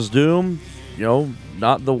 November's Doom,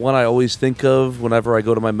 not the one I always think of whenever I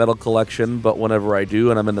go to my metal collection, but whenever I do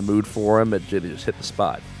and I'm in the mood for them, it just hit the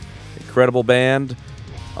spot. Incredible band,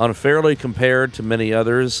 unfairly compared to many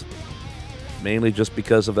others, mainly just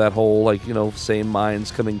because of that whole, same minds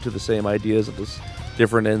coming to the same ideas at this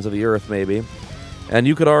different ends of the earth, maybe. And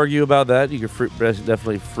you could argue about that. You're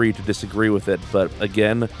definitely free to disagree with it. But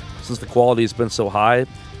again, since the quality has been so high,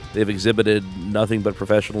 they've exhibited nothing but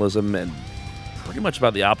professionalism and pretty much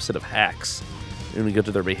about the opposite of hacks when we get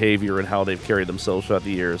to their behavior and how they've carried themselves throughout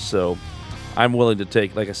the years. So I'm willing to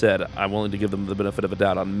take, like I said, I'm willing to give them the benefit of a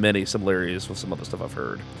doubt on many similarities with some other stuff I've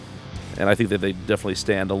heard. And I think that they definitely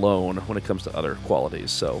stand alone when it comes to other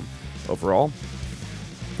qualities. So overall,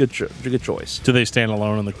 good choice. Do they stand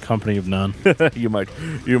alone in the company of none? you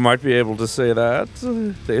might be able to say that.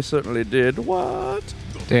 They certainly did. What?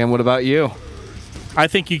 Dan, what about you? I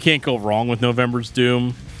think you can't go wrong with November's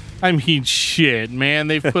Doom. I mean, shit, man.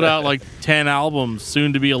 They've put out like 10 albums,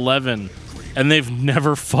 soon to be 11, and they've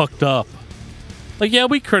never fucked up. Like, yeah,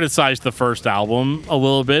 we criticized the first album a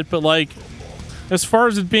little bit, but like, as far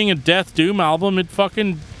as it being a Death Doom album, it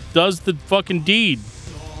fucking does the fucking deed.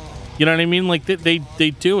 You know what I mean? Like, they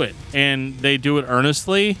do it, and they do it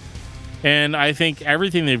earnestly. And I think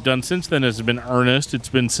everything they've done since then has been earnest. It's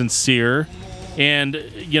been sincere. And,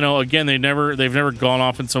 again, they've never gone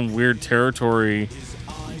off in some weird territory,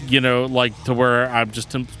 like to where I'm just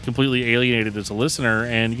completely alienated as a listener.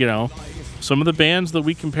 And, some of the bands that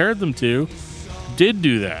we compared them to did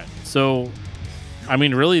do that. So, I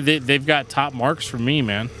mean, really, they've got top marks from me,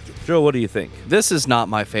 man. Joe, what do you think? This is not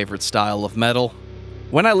my favorite style of metal.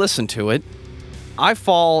 When I listen to it, I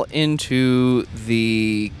fall into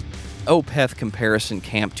the Opeth comparison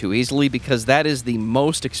camp too easily because that is the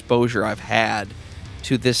most exposure I've had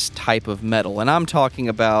to this type of metal. And I'm talking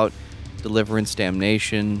about Deliverance,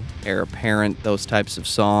 Damnation, Heir Apparent, those types of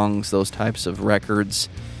songs, those types of records.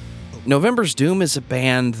 November's Doom is a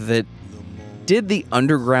band that did the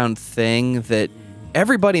underground thing that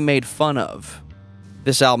everybody made fun of.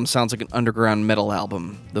 This album sounds like an underground metal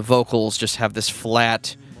album. The vocals just have this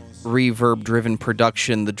flat, reverb-driven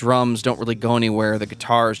production. The drums don't really go anywhere. The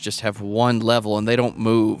guitars just have one level and they don't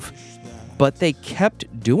move. But they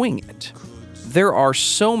kept doing it. There are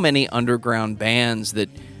so many underground bands that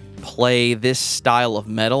play this style of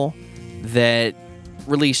metal that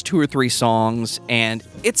release 2 or 3 songs and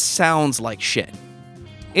it sounds like shit.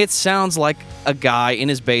 It sounds like a guy in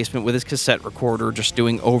his basement with his cassette recorder just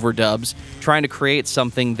doing overdubs, trying to create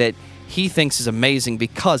something that he thinks is amazing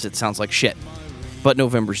because it sounds like shit. But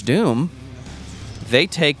November's Doom, they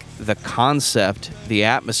take the concept, the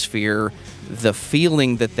atmosphere, the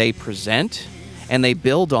feeling that they present, and they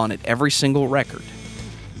build on it every single record.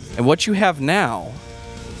 And what you have now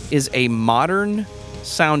is a modern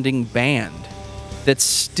sounding band that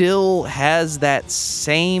still has that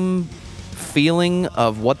same feeling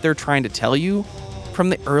of what they're trying to tell you from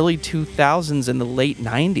the early 2000s and the late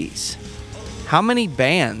 90s. How many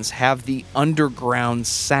bands have the underground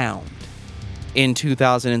sound in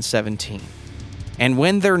 2017? And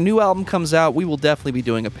when their new album comes out, we will definitely be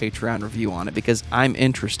doing a Patreon review on it because I'm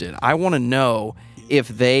interested. I want to know if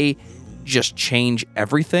they just change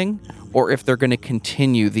everything or if they're going to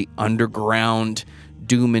continue the underground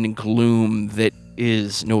doom and gloom that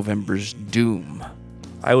is November's Doom.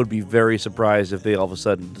 I would be very surprised if they all of a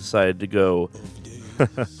sudden decided to go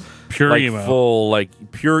Pure like emo. full, like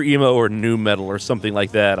pure emo or new metal or something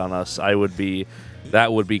like that on us.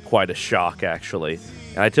 That would be quite a shock, actually.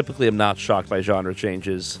 And I typically am not shocked by genre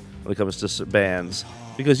changes when it comes to bands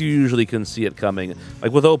because you usually can see it coming.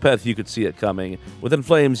 Like with Opeth, you could see it coming. With In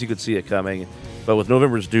Flames, you could see it coming. But with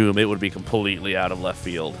November's Doom, it would be completely out of left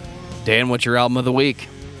field. Dan, what's your album of the week?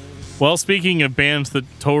 Well, speaking of bands that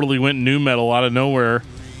totally went new metal out of nowhere,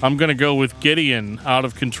 I'm going to go with Gideon, Out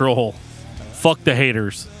of Control. Fuck the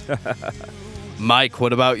haters. Mike,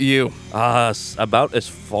 what about you? About as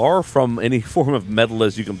far from any form of metal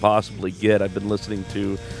as you can possibly get. I've been listening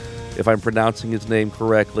to, if I'm pronouncing his name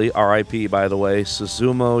correctly, R.I.P. by the way,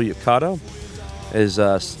 Suzumo Yokota, his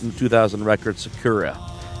 2000 record Sakura.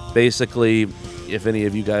 Basically, if any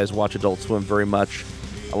of you guys watch Adult Swim very much,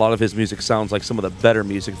 a lot of his music sounds like some of the better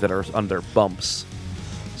music that are on their bumps.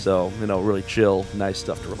 So, really chill, nice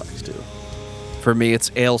stuff to relax to. For me, it's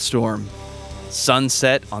Ailstorm.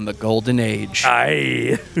 Sunset on the Golden Age.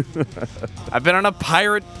 Aye. I've been on a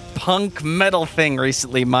pirate punk metal thing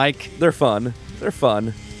recently, Mike. They're fun.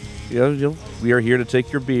 We are here to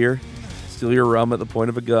take your beer, steal your rum at the point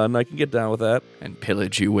of a gun. I can get down with that. And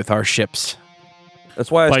pillage you with our ships. That's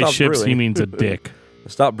why I By stopped ships, brewing. he means a dick. I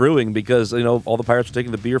stopped brewing because, all the pirates are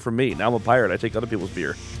taking the beer from me. Now I'm a pirate. I take other people's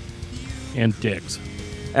beer. And dicks.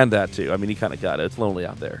 And that, too. I mean, you kind of got it. It's lonely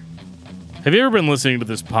out there. Have you ever been listening to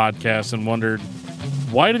this podcast and wondered,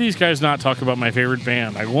 why do these guys not talk about my favorite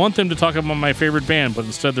band? I want them to talk about my favorite band, but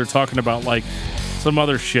instead they're talking about, some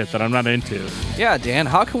other shit that I'm not into. Yeah, Dan,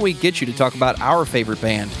 how can we get you to talk about our favorite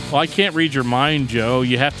band? Well, I can't read your mind, Joe.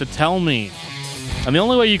 You have to tell me. And the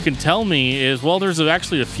only way you can tell me is, there's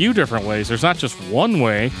actually a few different ways. There's not just one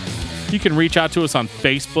way. You can reach out to us on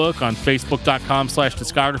Facebook, on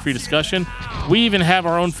facebook.com/discography discussion. We even have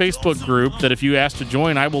our own Facebook group that if you ask to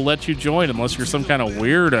join, I will let you join unless you're some kind of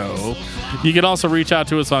weirdo. You can also reach out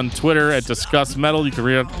to us on Twitter at Discuss Metal. You can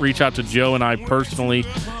reach out to Joe and I personally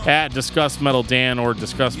at Discuss Metal Dan or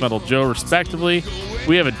Discuss Metal Joe, respectively.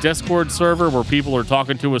 We have a Discord server where people are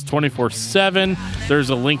talking to us 24/7. There's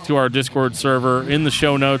a link to our Discord server in the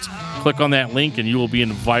show notes. Click on that link and you will be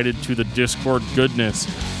invited to the Discord goodness.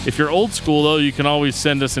 If you're old school, though, you can always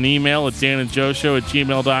send us an email at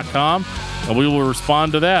danandjoeshow@gmail.com, and we will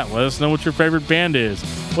respond to that. Let us know what your favorite band is,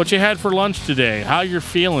 what you had for lunch today, how you're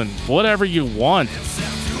feeling, whatever you want.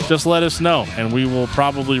 Just let us know, and we will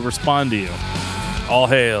probably respond to you. All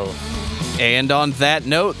hail. And on that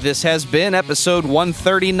note, this has been episode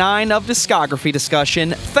 139 of Discography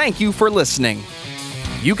Discussion. Thank you for listening.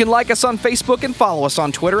 You can like us on Facebook and follow us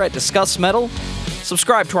on Twitter at Discuss Metal.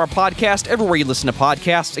 Subscribe to our podcast everywhere you listen to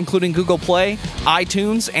podcasts, including Google Play,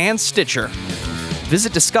 iTunes, and Stitcher.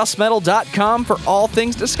 Visit DiscussMetal.com for all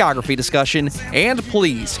things discography discussion, and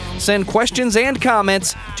please send questions and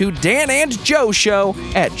comments to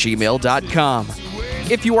danandjoeshow@gmail.com.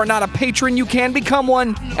 If you are not a patron, you can become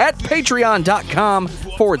one at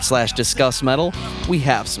patreon.com/DiscussMetal. We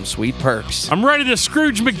have some sweet perks. I'm ready to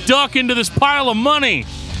Scrooge McDuck into this pile of money.